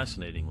 Quite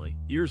fascinatingly,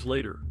 years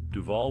later,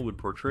 Duvall would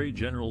portray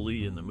General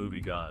Lee in the movie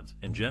Gods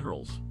and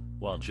Generals,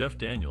 while Jeff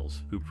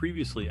Daniels, who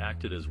previously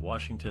acted as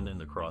Washington in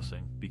The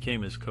Crossing,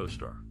 became his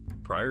co-star.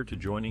 Prior to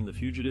joining The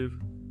Fugitive,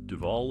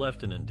 Duvall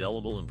left an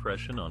indelible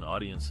impression on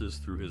audiences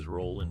through his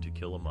role in To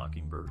Kill a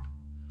Mockingbird.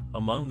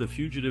 Among The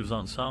Fugitive's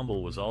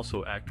ensemble was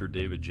also actor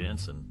David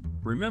Janssen,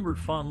 remembered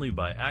fondly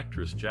by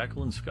actress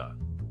Jacqueline Scott.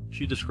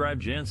 She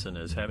described Janssen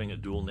as having a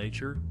dual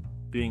nature,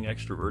 being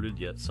extroverted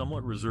yet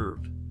somewhat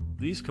reserved.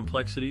 These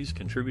complexities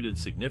contributed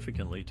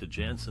significantly to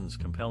Janssen's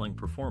compelling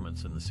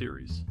performance in the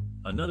series.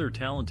 Another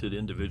talented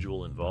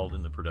individual involved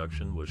in the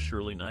production was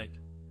Shirley Knight.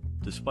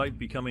 Despite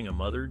becoming a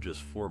mother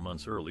just 4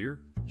 months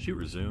earlier, she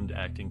resumed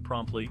acting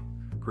promptly,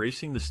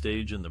 gracing the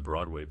stage in the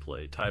Broadway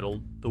play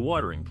titled The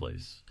Watering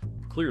Place.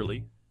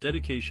 Clearly,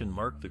 dedication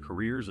marked the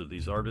careers of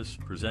these artists,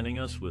 presenting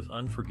us with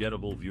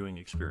unforgettable viewing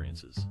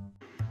experiences.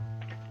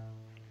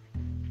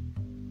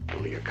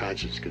 Only your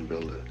conscience can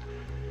build a...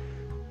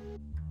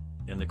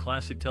 In the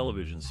classic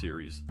television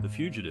series, The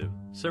Fugitive,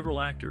 several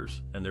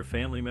actors and their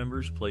family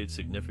members played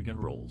significant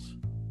roles.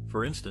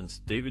 For instance,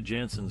 David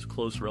Janssen's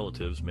close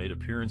relatives made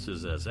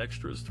appearances as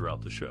extras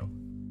throughout the show.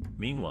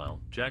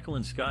 Meanwhile,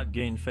 Jacqueline Scott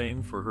gained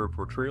fame for her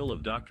portrayal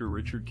of Dr.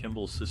 Richard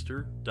Kimble's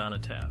sister, Donna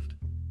Taft.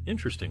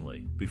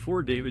 Interestingly,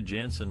 before David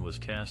Janssen was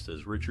cast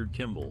as Richard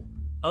Kimble,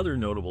 other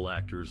notable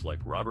actors like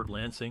Robert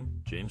Lansing,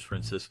 James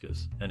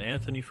Franciscus, and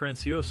Anthony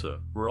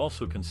Franciosa were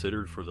also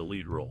considered for the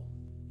lead role.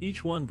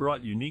 Each one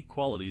brought unique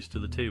qualities to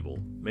the table,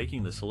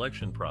 making the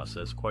selection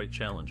process quite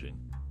challenging.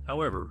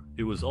 However,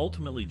 it was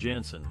ultimately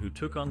Janssen who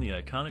took on the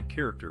iconic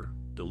character,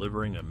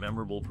 delivering a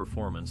memorable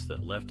performance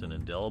that left an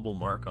indelible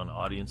mark on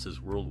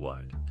audiences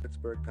worldwide.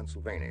 Pittsburgh,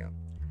 Pennsylvania.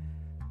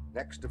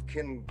 Next of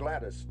kin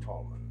Gladys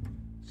Tallman,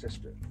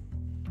 sister.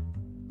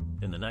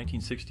 In the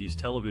 1960s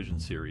television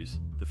series,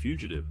 The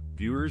Fugitive,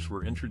 viewers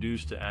were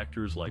introduced to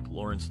actors like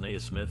Lawrence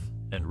Naismith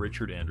and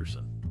Richard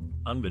Anderson.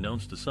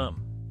 Unbeknownst to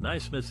some,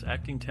 Naismith's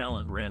acting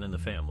talent ran in the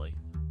family,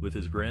 with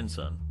his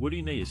grandson,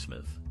 Woody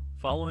Naismith,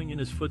 following in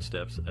his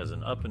footsteps as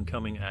an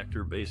up-and-coming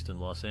actor based in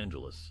Los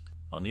Angeles.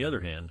 On the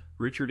other hand,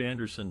 Richard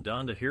Anderson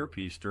donned a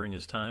hairpiece during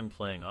his time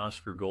playing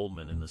Oscar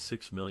Goldman in The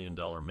 $6 Million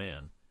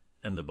Man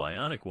and The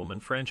Bionic Woman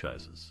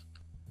franchises.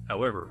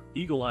 However,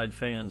 eagle-eyed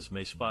fans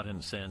may spot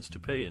him sans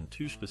toupee in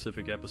 2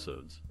 specific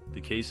episodes,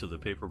 The Case of the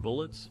Paper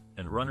Bullets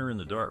and Runner in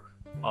the Dark,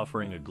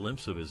 offering a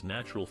glimpse of his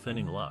natural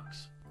thinning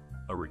locks.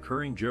 A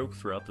recurring joke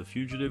throughout The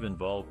Fugitive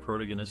involved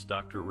protagonist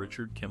Dr.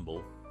 Richard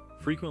Kimble,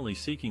 frequently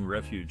seeking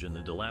refuge in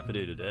the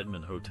dilapidated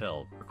Edmond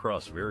Hotel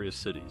across various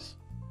cities.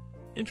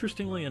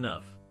 Interestingly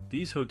enough,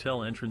 these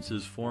hotel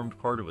entrances formed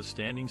part of a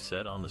standing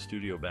set on the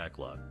studio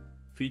backlot,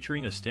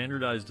 featuring a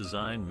standardized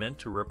design meant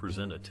to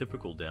represent a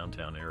typical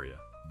downtown area.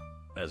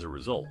 As a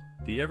result,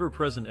 the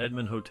ever-present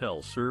Edmond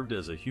Hotel served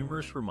as a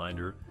humorous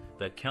reminder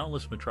that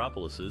countless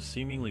metropolises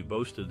seemingly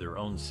boasted their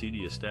own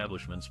seedy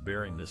establishments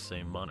bearing this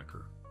same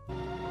moniker.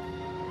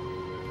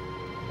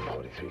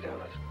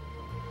 $43.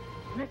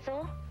 That's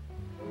all?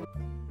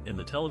 In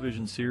the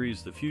television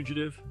series The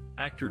Fugitive,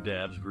 actor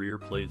Dabbs Greer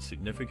played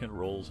significant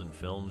roles in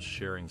films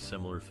sharing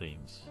similar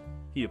themes.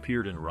 He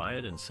appeared in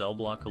Riot and Cell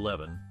Block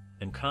 11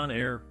 and Con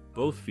Air,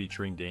 both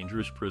featuring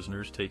dangerous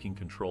prisoners taking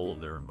control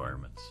of their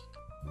environments.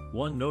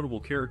 One notable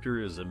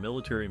character is a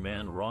military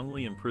man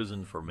wrongly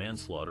imprisoned for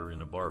manslaughter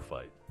in a bar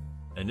fight.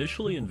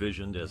 Initially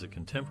envisioned as a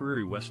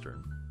contemporary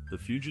Western, The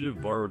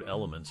Fugitive borrowed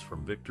elements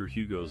from Victor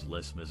Hugo's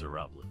Les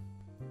Miserables.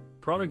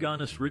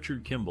 Protagonist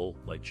Richard Kimble,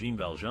 like Jean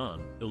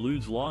Valjean,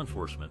 eludes law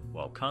enforcement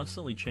while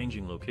constantly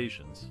changing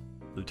locations.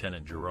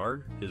 Lieutenant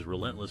Gerard, his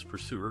relentless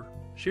pursuer,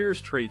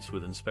 shares traits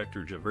with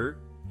Inspector Javert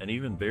and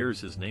even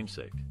bears his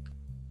namesake.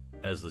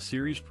 As the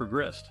series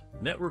progressed,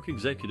 network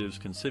executives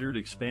considered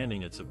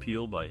expanding its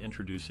appeal by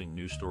introducing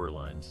new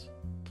storylines.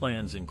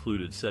 Plans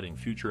included setting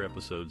future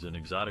episodes in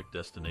exotic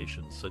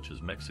destinations such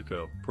as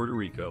Mexico, Puerto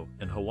Rico,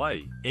 and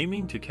Hawaii,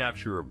 aiming to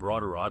capture a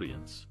broader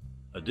audience.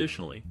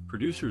 Additionally,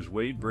 producers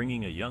weighed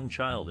bringing a young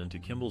child into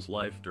Kimble's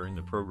life during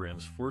the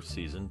program's fourth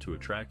season to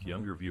attract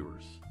younger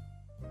viewers.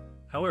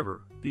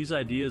 However, these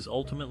ideas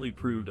ultimately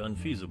proved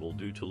unfeasible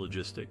due to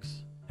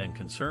logistics and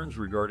concerns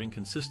regarding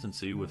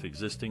consistency with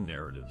existing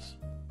narratives.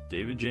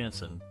 David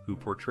Janssen, who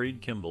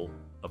portrayed Kimble,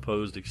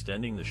 opposed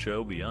extending the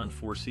show beyond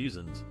 4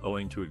 seasons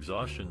owing to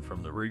exhaustion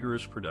from the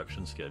rigorous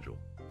production schedule.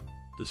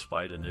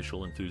 Despite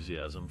initial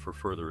enthusiasm for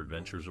further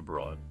adventures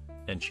abroad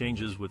and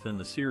changes within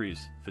the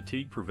series,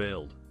 fatigue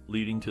prevailed,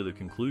 leading to the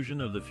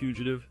conclusion of The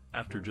Fugitive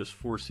after just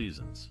 4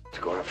 seasons. Let's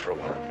go out for a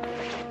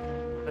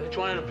while. They're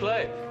trying to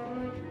play.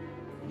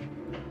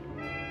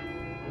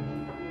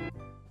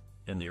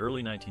 In the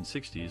early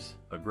 1960s,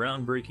 a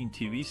groundbreaking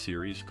TV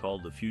series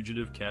called The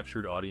Fugitive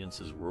captured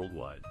audiences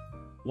worldwide.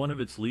 One of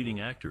its leading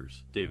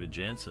actors, David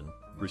Janssen,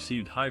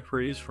 received high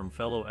praise from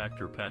fellow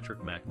actor Patrick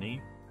McNee,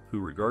 who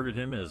regarded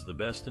him as the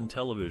best in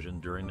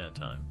television during that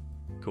time.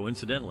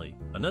 Coincidentally,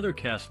 another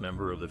cast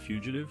member of The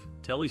Fugitive,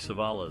 Telly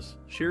Savalas,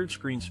 shared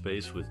screen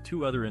space with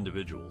 2 other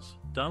individuals,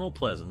 Donald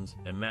Pleasance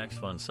and Max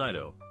von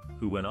Sydow,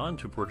 who went on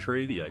to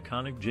portray the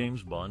iconic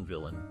James Bond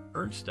villain,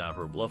 Ernst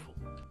Stavro Blofeld.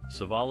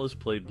 Savalas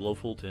played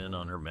Blofeld in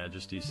On Her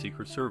Majesty's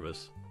Secret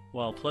Service,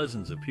 while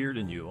Pleasance appeared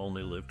in You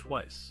Only Live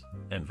Twice,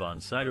 and von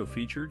Sydow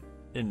featured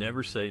in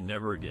Never Say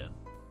Never Again.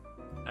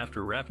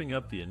 After wrapping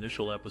up the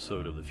initial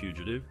episode of The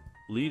Fugitive,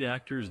 lead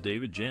actors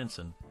David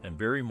Janssen and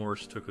Barry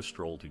Morse took a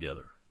stroll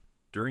together.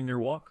 During their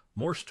walk,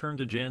 Morse turned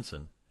to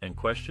Janssen and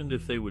questioned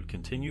if they would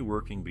continue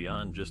working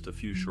beyond just a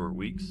few short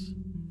weeks,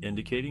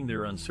 indicating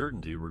their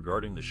uncertainty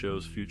regarding the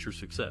show's future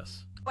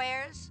success.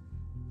 Squares?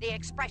 The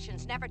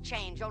expressions never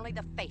change, only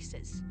the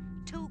faces.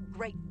 2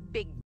 great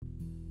big...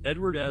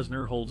 Edward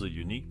Asner holds a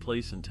unique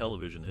place in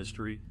television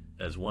history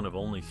as one of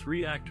only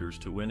 3 actors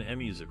to win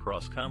Emmys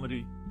across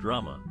comedy,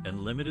 drama,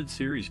 and limited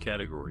series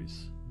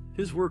categories.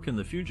 His work in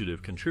The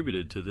Fugitive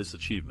contributed to this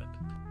achievement.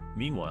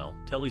 Meanwhile,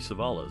 Telly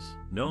Savalas,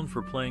 known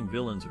for playing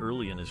villains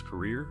early in his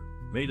career,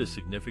 made a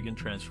significant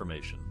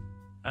transformation.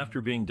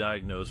 After being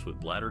diagnosed with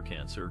bladder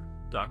cancer,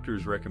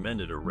 doctors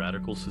recommended a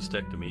radical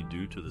cystectomy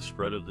due to the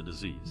spread of the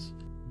disease.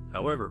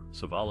 However,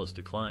 Savalas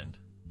declined.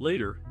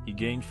 Later, he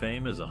gained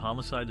fame as a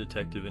homicide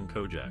detective in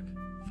Kojak,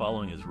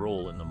 following his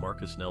role in the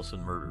Marcus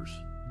Nelson murders.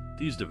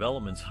 These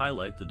developments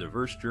highlight the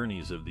diverse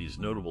journeys of these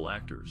notable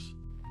actors.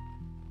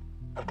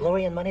 Of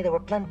glory and money there were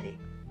plenty.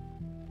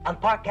 On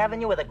Park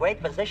Avenue were the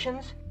great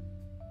physicians.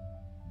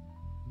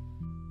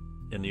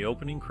 In the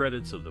opening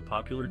credits of the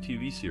popular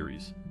TV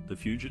series, The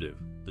Fugitive,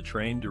 the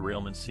train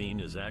derailment scene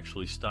is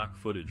actually stock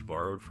footage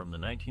borrowed from the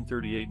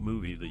 1938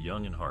 movie The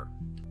Young and Hart.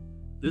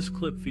 This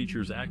clip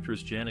features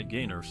actress Janet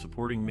Gaynor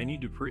supporting Minnie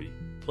Dupree,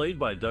 played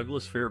by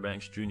Douglas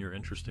Fairbanks Jr.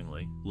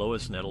 Interestingly,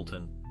 Lois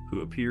Nettleton, who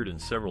appeared in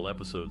several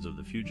episodes of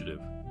The Fugitive,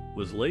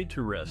 was laid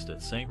to rest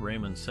at St.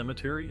 Raymond's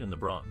Cemetery in the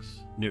Bronx,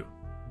 New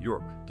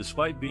York,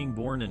 despite being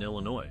born in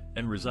Illinois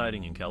and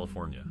residing in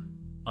California.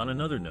 On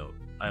another note,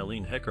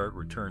 Eileen Heckart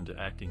returned to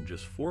acting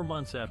just 4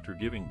 months after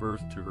giving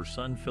birth to her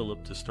son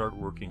Philip to start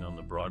working on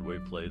the Broadway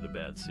play The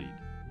Bad Seed.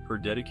 Her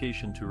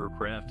dedication to her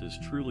craft is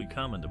truly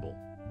commendable.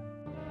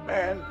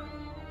 Man.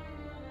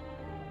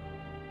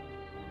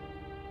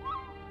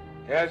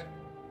 Yes?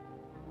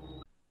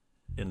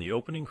 In the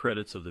opening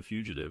credits of The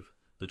Fugitive,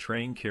 the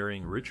train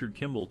carrying Richard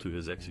Kimble to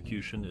his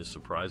execution is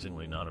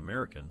surprisingly not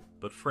American,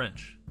 but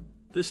French.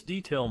 This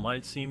detail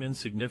might seem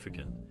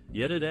insignificant,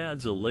 yet it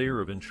adds a layer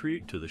of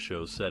intrigue to the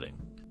show's setting.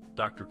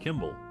 Dr.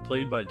 Kimble,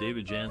 played by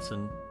David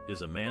Janssen,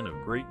 is a man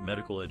of great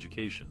medical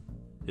education.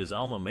 His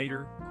alma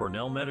mater,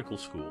 Cornell Medical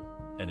School,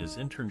 and his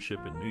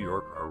internship in New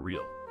York are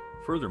real.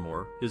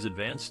 Furthermore, his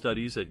advanced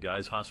studies at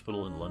Guy's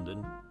Hospital in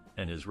London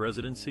and his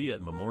residency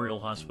at Memorial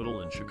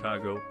Hospital in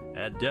Chicago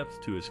add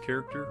depth to his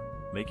character,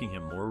 making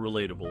him more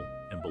relatable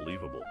and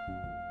believable.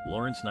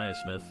 Lawrence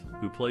Naismith,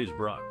 who plays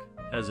Brock,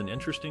 has an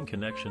interesting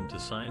connection to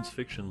science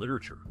fiction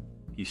literature.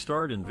 He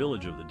starred in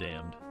Village of the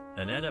Damned,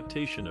 an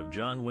adaptation of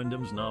John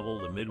Wyndham's novel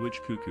The Midwich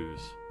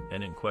Cuckoos,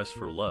 and In Quest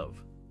for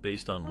Love,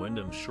 based on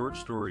Wyndham's short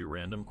story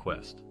Random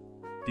Quest.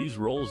 These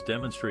roles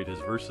demonstrate his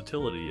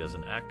versatility as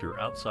an actor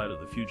outside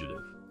of The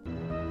Fugitive.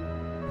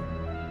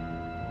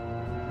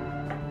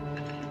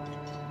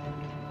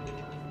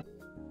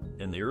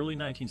 In the early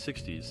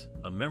 1960s,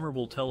 a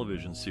memorable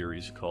television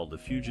series called The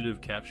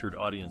Fugitive captured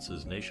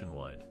audiences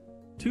nationwide.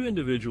 2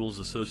 individuals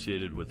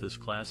associated with this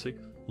classic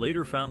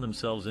later found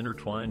themselves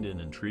intertwined in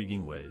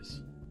intriguing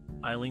ways.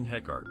 Eileen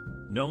Heckart,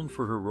 known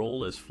for her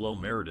role as Flo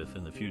Meredith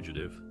in The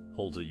Fugitive,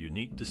 holds a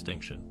unique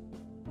distinction.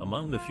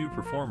 Among the few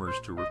performers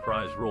to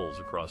reprise roles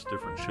across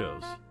different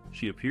shows,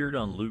 she appeared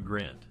on Lou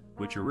Grant,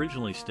 which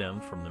originally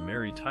stemmed from the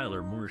Mary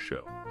Tyler Moore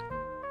Show.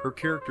 Her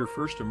character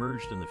first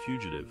emerged in The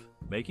Fugitive,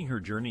 making her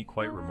journey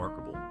quite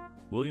remarkable.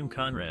 William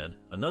Conrad,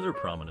 another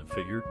prominent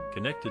figure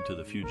connected to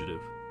The Fugitive,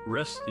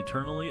 rests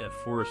eternally at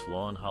Forest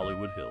Lawn,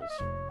 Hollywood Hills.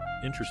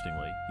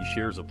 Interestingly, he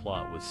shares a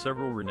plot with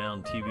several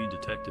renowned TV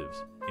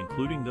detectives,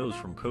 including those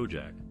from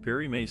Kojak,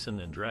 Perry Mason,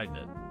 and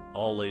Dragnet,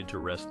 all laid to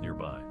rest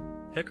nearby.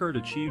 Heckard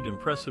achieved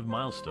impressive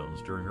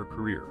milestones during her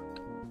career.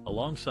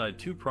 Alongside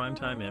 2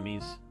 Primetime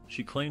Emmys,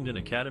 she claimed an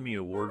Academy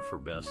Award for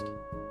Best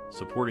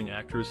Supporting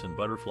Actress in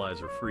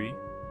Butterflies Are Free,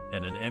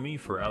 and an Emmy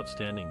for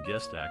Outstanding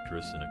Guest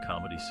Actress in a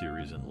Comedy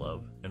Series in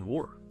Love and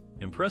War.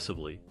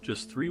 Impressively,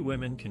 just 3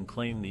 women can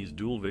claim these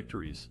dual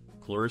victories: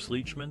 Cloris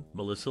Leachman,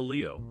 Melissa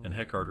Leo, and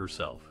Heckard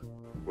herself.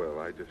 Well,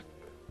 I just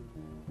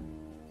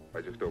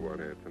don't want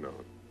Ed to know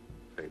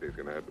anything's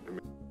gonna happen to me.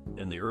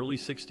 In the early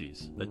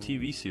 60s, a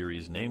TV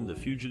series named The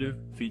Fugitive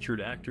featured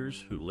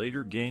actors who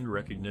later gained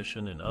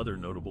recognition in other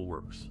notable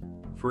works.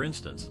 For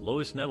instance,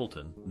 Lois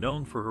Nettleton,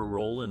 known for her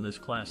role in this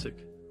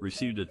classic,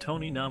 received a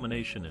Tony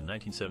nomination in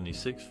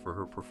 1976 for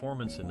her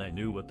performance in They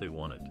Knew What They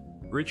Wanted.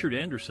 Richard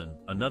Anderson,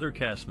 another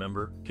cast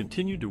member,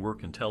 continued to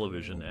work in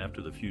television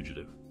after The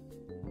Fugitive.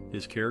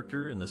 His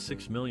character in The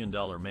 $6 Million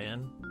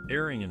Man,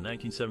 airing in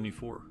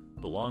 1974,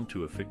 belonged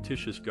to a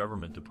fictitious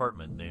government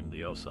department named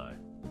the OSI.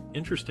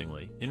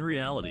 Interestingly, in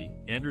reality,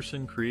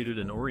 Anderson created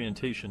an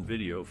orientation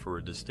video for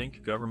a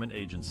distinct government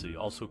agency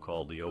also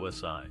called the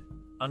OSI,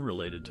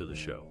 unrelated to the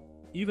show.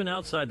 Even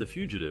outside The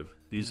Fugitive,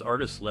 these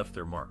artists left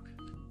their mark.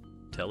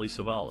 Telly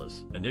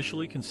Savalas,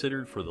 initially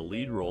considered for the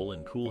lead role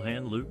in Cool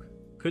Hand Luke,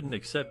 couldn't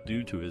accept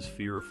due to his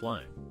fear of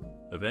flying.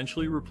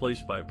 Eventually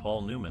replaced by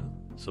Paul Newman,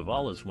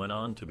 Savalas went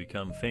on to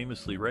become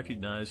famously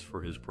recognized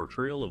for his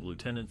portrayal of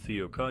Lieutenant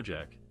Theo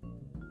Kojak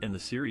in the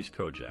series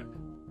Kojak.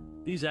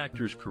 These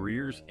actors'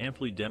 careers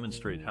amply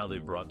demonstrate how they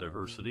brought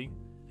diversity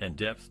and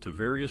depth to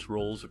various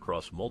roles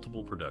across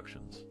multiple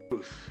productions.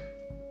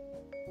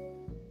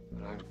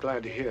 I'm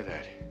glad to hear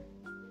that.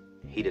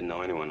 He didn't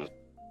know anyone.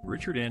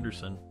 Richard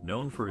Anderson,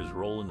 known for his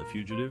role in The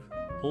Fugitive,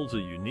 holds a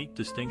unique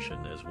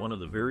distinction as one of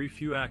the very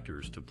few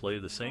actors to play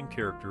the same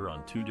character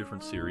on 2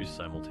 different series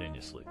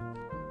simultaneously.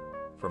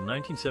 From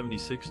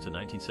 1976 to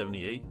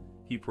 1978,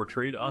 he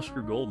portrayed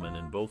Oscar Goldman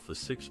in both The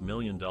 $6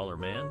 Million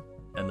Man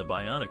and The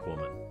Bionic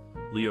Woman.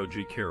 Leo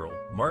G. Carroll,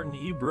 Martin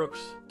E.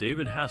 Brooks,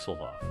 David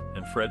Hasselhoff,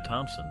 and Fred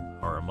Thompson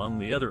are among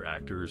the other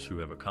actors who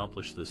have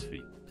accomplished this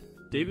feat.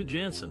 David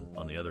Janssen,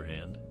 on the other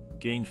hand,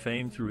 gained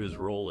fame through his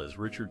role as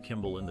Richard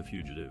Kimble in The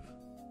Fugitive.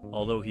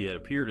 Although he had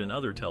appeared in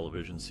other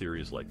television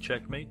series like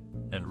Checkmate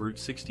and Route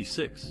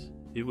 66,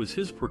 it was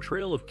his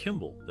portrayal of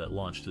Kimble that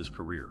launched his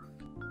career.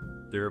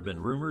 There have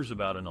been rumors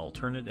about an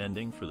alternate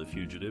ending for The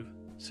Fugitive,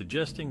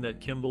 suggesting that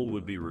Kimble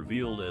would be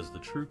revealed as the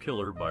true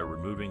killer by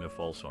removing a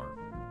false arm.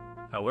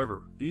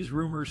 However, these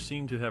rumors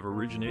seem to have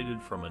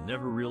originated from a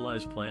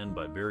never-realized plan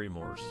by Barry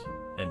Morse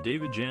and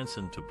David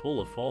Janssen to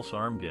pull a false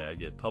arm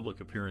gag at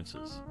public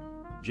appearances.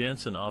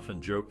 Janssen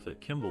often joked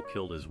that Kimble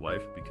killed his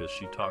wife because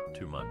she talked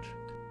too much.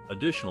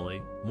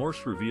 Additionally,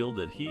 Morse revealed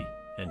that he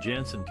and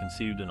Janssen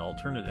conceived an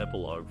alternate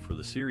epilogue for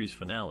the series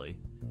finale,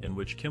 in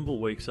which Kimble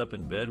wakes up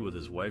in bed with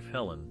his wife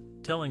Helen,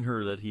 telling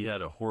her that he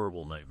had a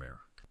horrible nightmare.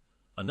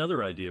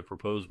 Another idea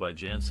proposed by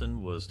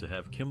Janssen was to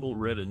have Kimble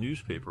read a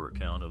newspaper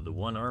account of the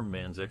one-armed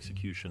man's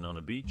execution on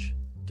a beach,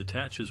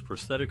 detach his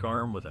prosthetic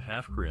arm with a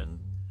half-grin,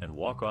 and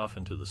walk off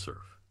into the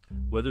surf.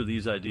 Whether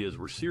these ideas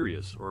were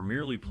serious or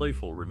merely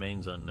playful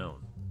remains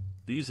unknown.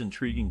 These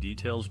intriguing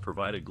details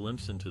provide a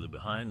glimpse into the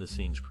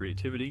behind-the-scenes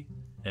creativity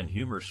and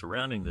humor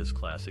surrounding this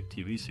classic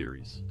TV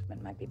series.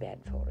 It might be bad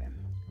for him.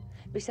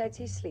 Besides,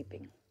 he's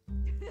sleeping.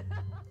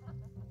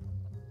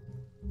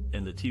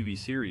 In the TV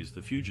series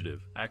The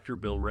Fugitive, actor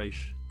Bill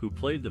Raisch, who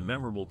played the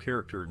memorable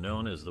character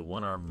known as the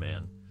One-Armed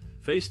Man,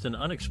 faced an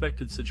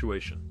unexpected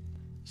situation.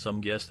 Some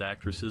guest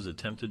actresses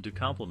attempted to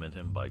compliment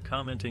him by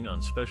commenting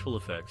on special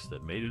effects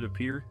that made it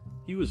appear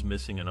he was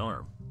missing an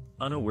arm,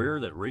 unaware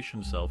that Raisch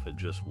himself had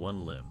just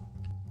one limb.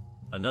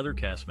 Another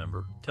cast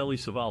member, Telly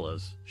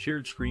Savalas,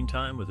 shared screen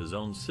time with his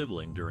own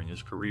sibling during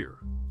his career.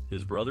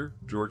 His brother,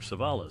 George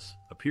Savalas,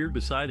 appeared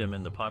beside him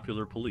in the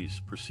popular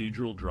police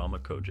procedural drama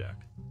Kojak.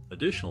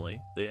 Additionally,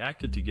 they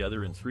acted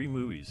together in 3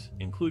 movies,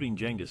 including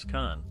Genghis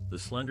Khan, The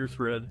Slender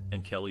Thread,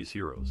 and Kelly's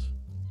Heroes.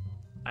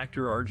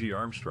 Actor R.G.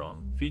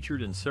 Armstrong,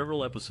 featured in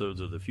several episodes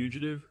of The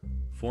Fugitive,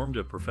 formed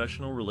a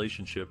professional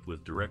relationship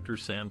with director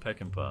Sam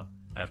Peckinpah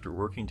after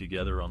working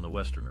together on The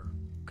Westerner.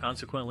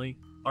 Consequently,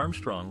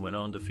 Armstrong went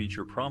on to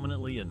feature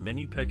prominently in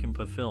many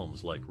Peckinpah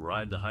films like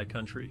Ride the High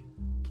Country,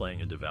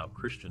 playing a devout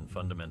Christian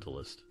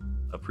fundamentalist,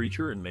 a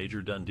preacher in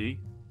Major Dundee,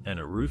 and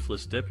a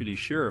ruthless deputy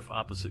sheriff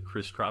opposite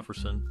Chris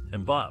Crawfordson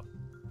and Bob,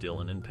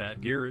 Dylan and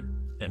Pat Garrett,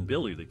 and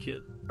Billy the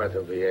Kid. Breath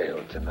of the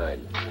ale tonight.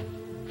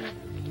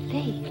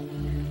 Hey.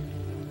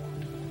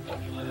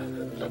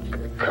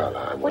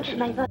 What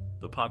should I vote?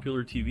 The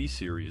popular TV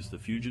series The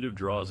Fugitive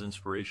draws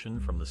inspiration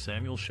from the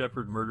Samuel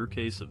Shepard murder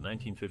case of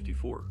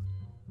 1954,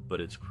 but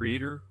its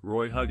creator,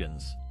 Roy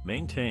Huggins,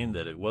 maintained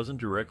that it wasn't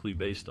directly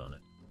based on it.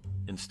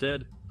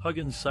 Instead,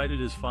 Huggins cited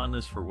his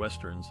fondness for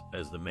westerns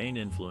as the main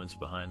influence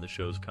behind the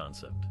show's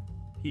concept.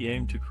 he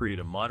aimed to create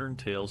a modern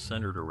tale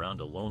centered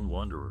around a lone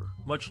wanderer,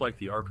 much like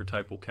the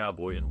archetypal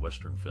cowboy in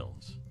Western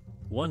films.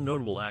 One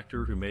notable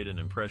actor who made an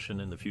impression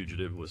in The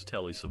Fugitive was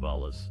Telly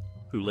Savalas,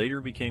 who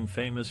later became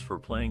famous for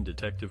playing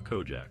Detective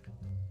Kojak.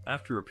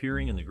 After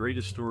appearing in The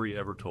Greatest Story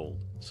Ever Told,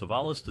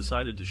 Savalas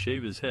decided to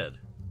shave his head,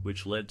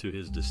 which led to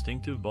his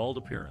distinctive bald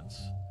appearance.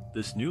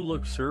 This new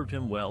look served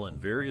him well in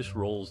various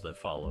roles that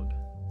followed,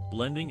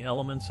 blending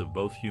elements of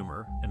both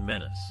humor and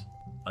menace.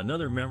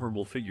 Another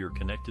memorable figure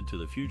connected to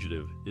The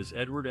Fugitive is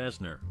Edward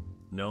Asner,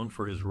 known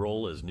for his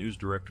role as news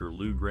director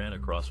Lou Grant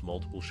across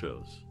multiple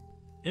shows.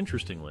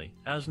 Interestingly,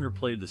 Asner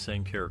played the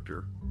same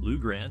character, Lou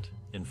Grant,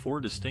 in 4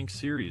 distinct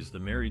series: The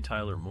Mary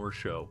Tyler Moore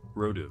Show,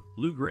 Rodu,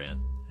 Lou Grant,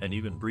 and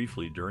even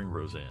briefly during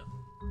Roseanne.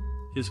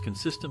 His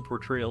consistent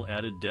portrayal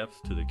added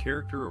depth to the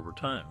character over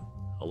time,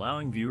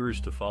 allowing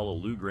viewers to follow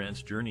Lou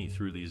Grant's journey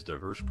through these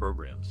diverse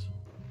programs.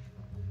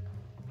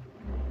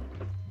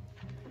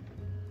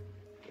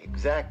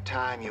 Exact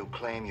time you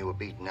claim you were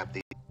beating up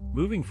the...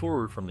 Moving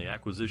forward from the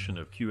acquisition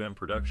of QM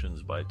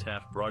Productions by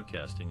Taft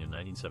Broadcasting in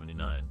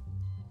 1979,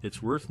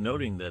 it's worth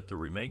noting that the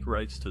remake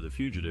rights to The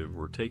Fugitive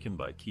were taken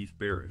by Keith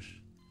Birch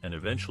and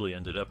eventually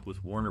ended up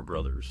with Warner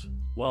Brothers,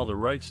 while the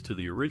rights to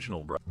the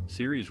original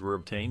series were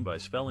obtained by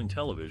Spelling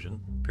Television,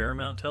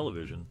 Paramount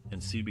Television,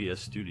 and CBS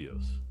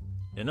Studios.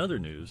 In other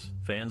news,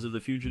 fans of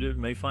The Fugitive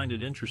may find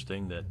it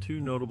interesting that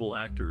 2 notable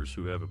actors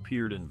who have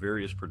appeared in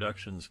various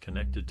productions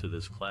connected to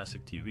this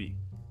classic TV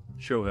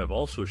show have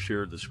also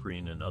shared the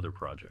screen in other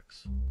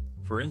projects.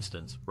 For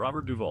instance,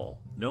 Robert Duvall,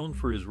 known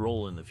for his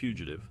role in The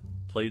Fugitive,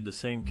 played the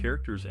same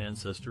character's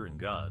ancestor in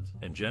Gods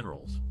and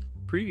Generals.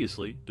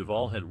 Previously,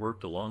 Duvall had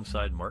worked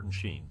alongside Martin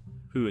Sheen,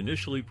 who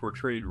initially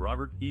portrayed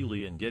Robert E.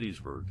 Lee in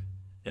Gettysburg,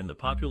 in the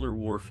popular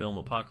war film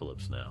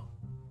Apocalypse Now.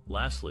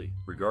 Lastly,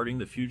 regarding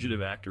The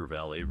Fugitive actor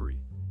Val Avery,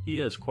 he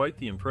has quite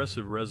the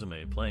impressive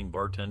resume, playing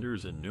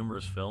bartenders in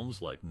numerous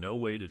films like No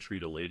Way to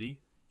Treat a Lady,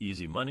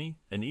 Easy Money,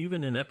 and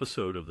even an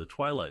episode of The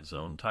Twilight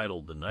Zone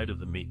titled The Night of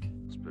the Meek.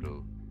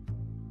 Hospital.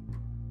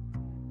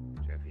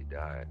 Jeffy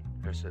died.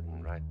 Her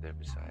sitting right there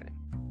beside him.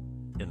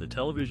 In the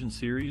television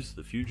series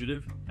The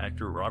Fugitive,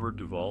 actor Robert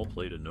Duvall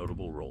played a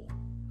notable role.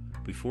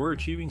 Before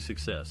achieving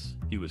success,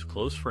 he was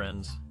close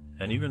friends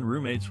and even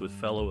roommates with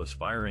fellow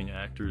aspiring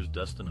actors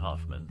Dustin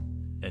Hoffman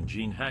and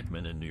Gene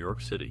Hackman in New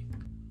York City.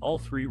 All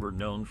 3 were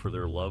known for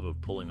their love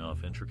of pulling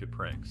off intricate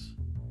pranks.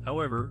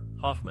 However,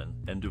 Hoffman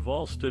and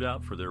Duvall stood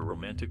out for their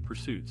romantic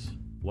pursuits,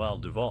 while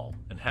Duvall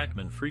and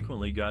Hackman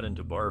frequently got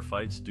into bar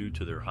fights due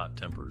to their hot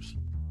tempers.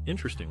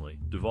 Interestingly,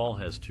 Duvall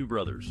has 2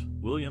 brothers,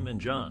 William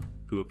and John,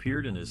 who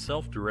appeared in his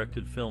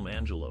self-directed film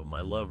Angelo,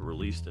 My Love,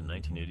 released in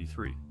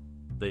 1983.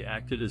 They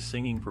acted as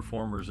singing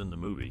performers in the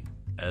movie.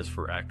 As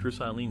for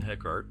actress Eileen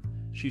Heckart,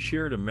 she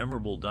shared a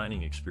memorable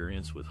dining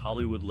experience with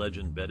Hollywood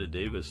legend Bette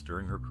Davis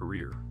during her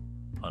career.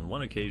 On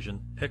one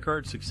occasion,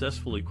 Heckart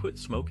successfully quit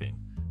smoking,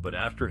 but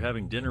after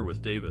having dinner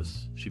with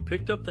Davis, she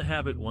picked up the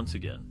habit once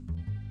again.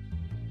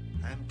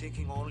 I'm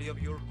thinking only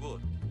of your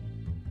good.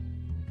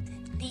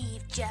 Then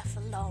leave Jeff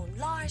alone,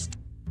 Lars.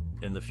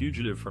 In The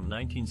Fugitive from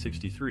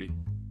 1963,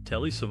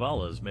 Telly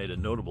Savalas made a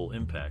notable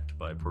impact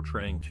by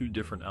portraying 2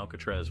 different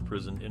Alcatraz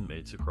prison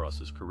inmates across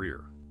his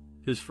career.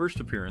 His first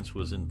appearance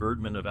was in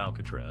Birdman of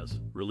Alcatraz,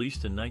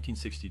 released in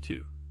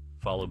 1962,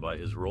 followed by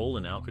his role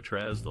in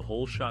Alcatraz: The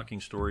Whole Shocking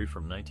Story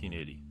from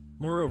 1980.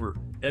 Moreover,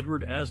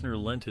 Edward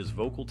Asner lent his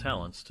vocal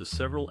talents to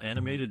several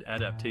animated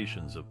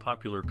adaptations of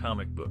popular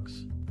comic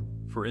books.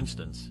 For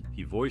instance,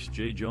 he voiced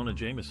J. Jonah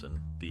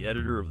Jameson, the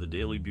editor of the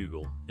Daily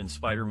Bugle, in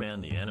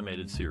Spider-Man the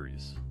Animated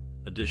Series.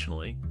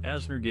 Additionally,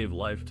 Asner gave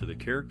life to the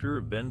character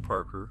of Ben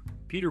Parker,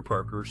 Peter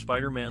Parker,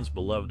 Spider-Man's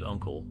beloved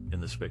uncle,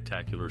 in The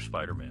Spectacular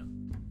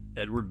Spider-Man.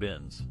 Edward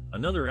Benz,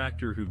 another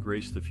actor who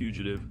graced The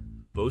Fugitive,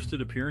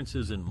 boasted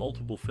appearances in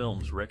multiple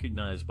films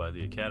recognized by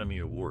the Academy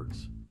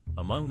Awards.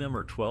 Among them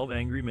are 12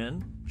 Angry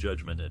Men,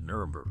 Judgment at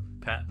Nuremberg,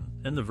 Patton,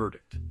 and The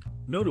Verdict.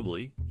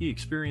 Notably, he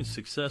experienced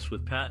success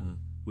with Patton,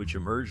 which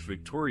emerged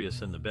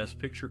victorious in the Best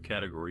Picture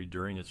category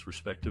during its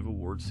respective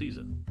award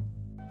season.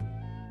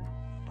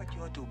 But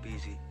you're too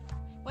busy.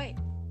 Wait.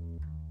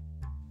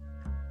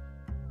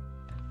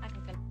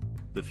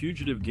 The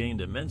Fugitive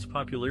gained immense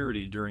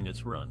popularity during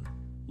its run,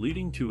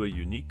 leading to a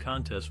unique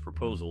contest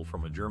proposal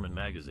from a German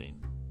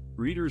magazine.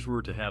 Readers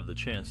were to have the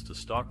chance to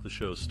stalk the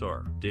show's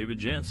star, David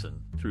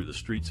Janssen, through the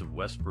streets of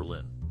West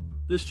Berlin.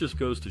 This just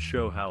goes to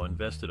show how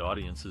invested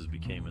audiences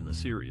became in the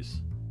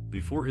series.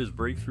 Before his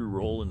breakthrough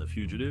role in The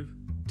Fugitive,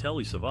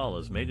 Telly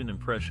Savalas made an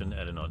impression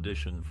at an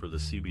audition for the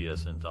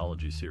CBS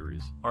anthology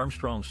series,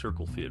 Armstrong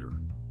Circle Theater.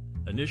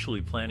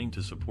 Initially planning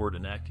to support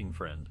an acting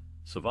friend,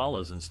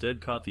 Savalas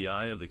instead caught the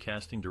eye of the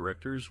casting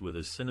directors with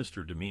his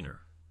sinister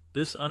demeanor.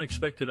 This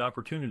unexpected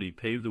opportunity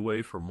paved the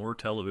way for more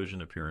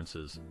television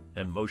appearances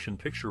and motion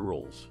picture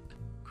roles.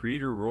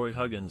 Creator Roy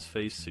Huggins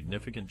faced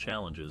significant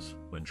challenges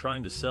when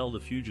trying to sell The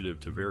Fugitive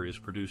to various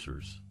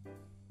producers.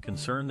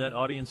 Concerned that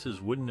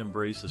audiences wouldn't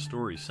embrace a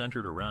story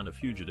centered around a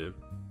fugitive,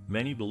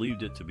 many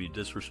believed it to be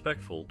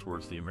disrespectful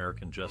towards the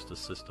American justice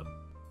system.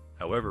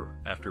 However,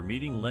 after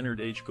meeting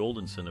Leonard H.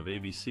 Goldenson of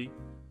ABC,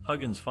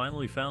 Huggins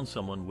finally found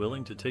someone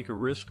willing to take a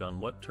risk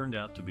on what turned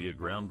out to be a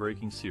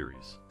groundbreaking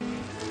series.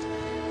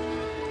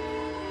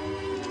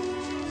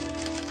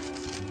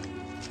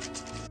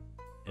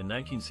 In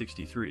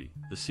 1963,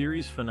 the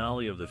series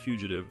finale of The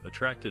Fugitive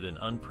attracted an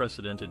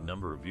unprecedented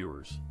number of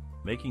viewers,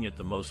 making it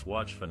the most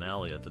watched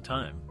finale at the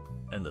time,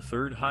 and the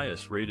third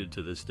highest rated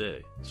to this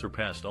day,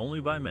 surpassed only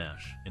by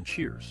MASH and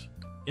Cheers.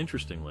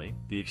 Interestingly,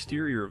 the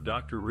exterior of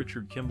Dr.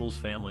 Richard Kimble's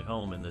family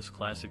home in this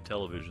classic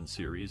television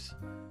series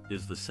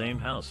is the same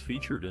house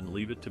featured in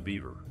Leave It to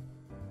Beaver.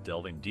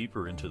 Delving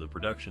deeper into the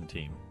production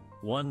team,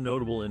 one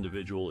notable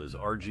individual is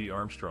R.G.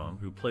 Armstrong,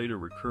 who played a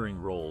recurring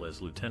role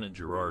as Lieutenant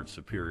Gerard's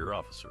superior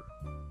officer.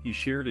 He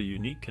shared a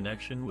unique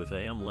connection with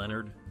A.M.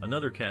 Leonard,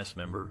 another cast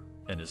member,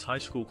 and his high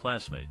school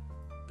classmate.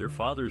 Their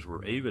fathers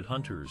were avid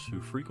hunters who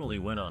frequently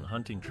went on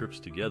hunting trips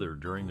together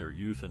during their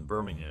youth in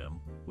Birmingham,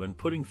 when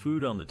putting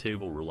food on the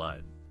table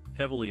relied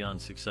heavily on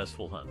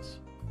successful hunts.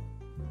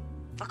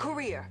 A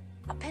career,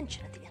 a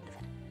pension at the end of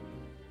it.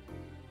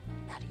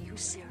 Now, do you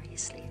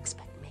seriously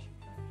expect me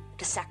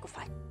to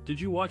sacrifice?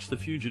 Did you watch The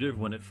Fugitive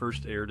when it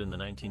first aired in the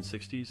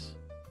 1960s?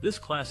 This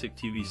classic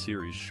TV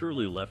series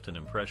surely left an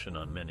impression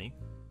on many.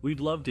 We'd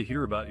love to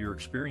hear about your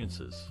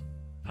experiences.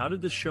 How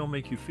did this show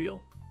make you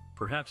feel?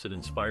 Perhaps it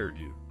inspired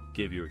you,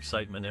 gave you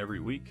excitement every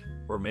week,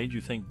 or made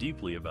you think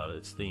deeply about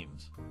its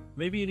themes.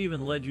 Maybe it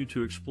even led you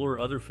to explore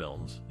other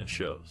films and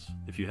shows.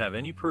 If you have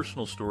any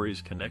personal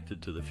stories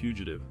connected to The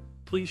Fugitive,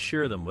 please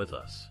share them with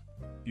us.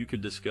 You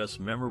could discuss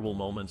memorable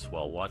moments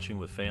while watching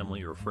with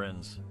family or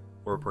friends,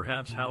 or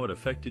perhaps how it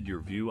affected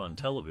your view on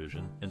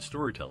television and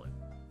storytelling.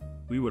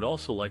 We would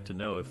also like to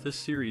know if this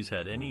series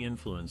had any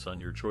influence on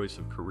your choice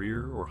of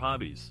career or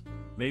hobbies.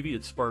 Maybe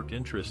it sparked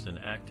interest in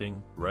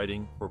acting,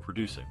 writing, or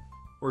producing.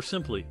 Or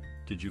simply,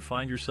 did you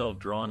find yourself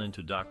drawn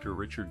into Dr.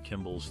 Richard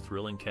Kimble's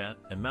thrilling cat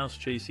and mouse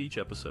chase each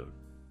episode?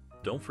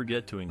 Don't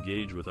forget to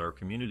engage with our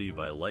community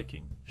by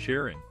liking,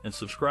 sharing, and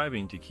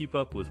subscribing to keep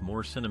up with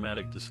more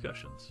cinematic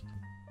discussions.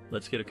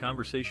 Let's get a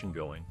conversation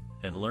going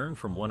and learn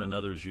from one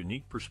another's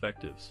unique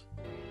perspectives.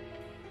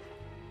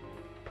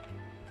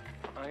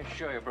 Are you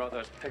sure you brought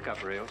those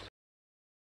pickup reels?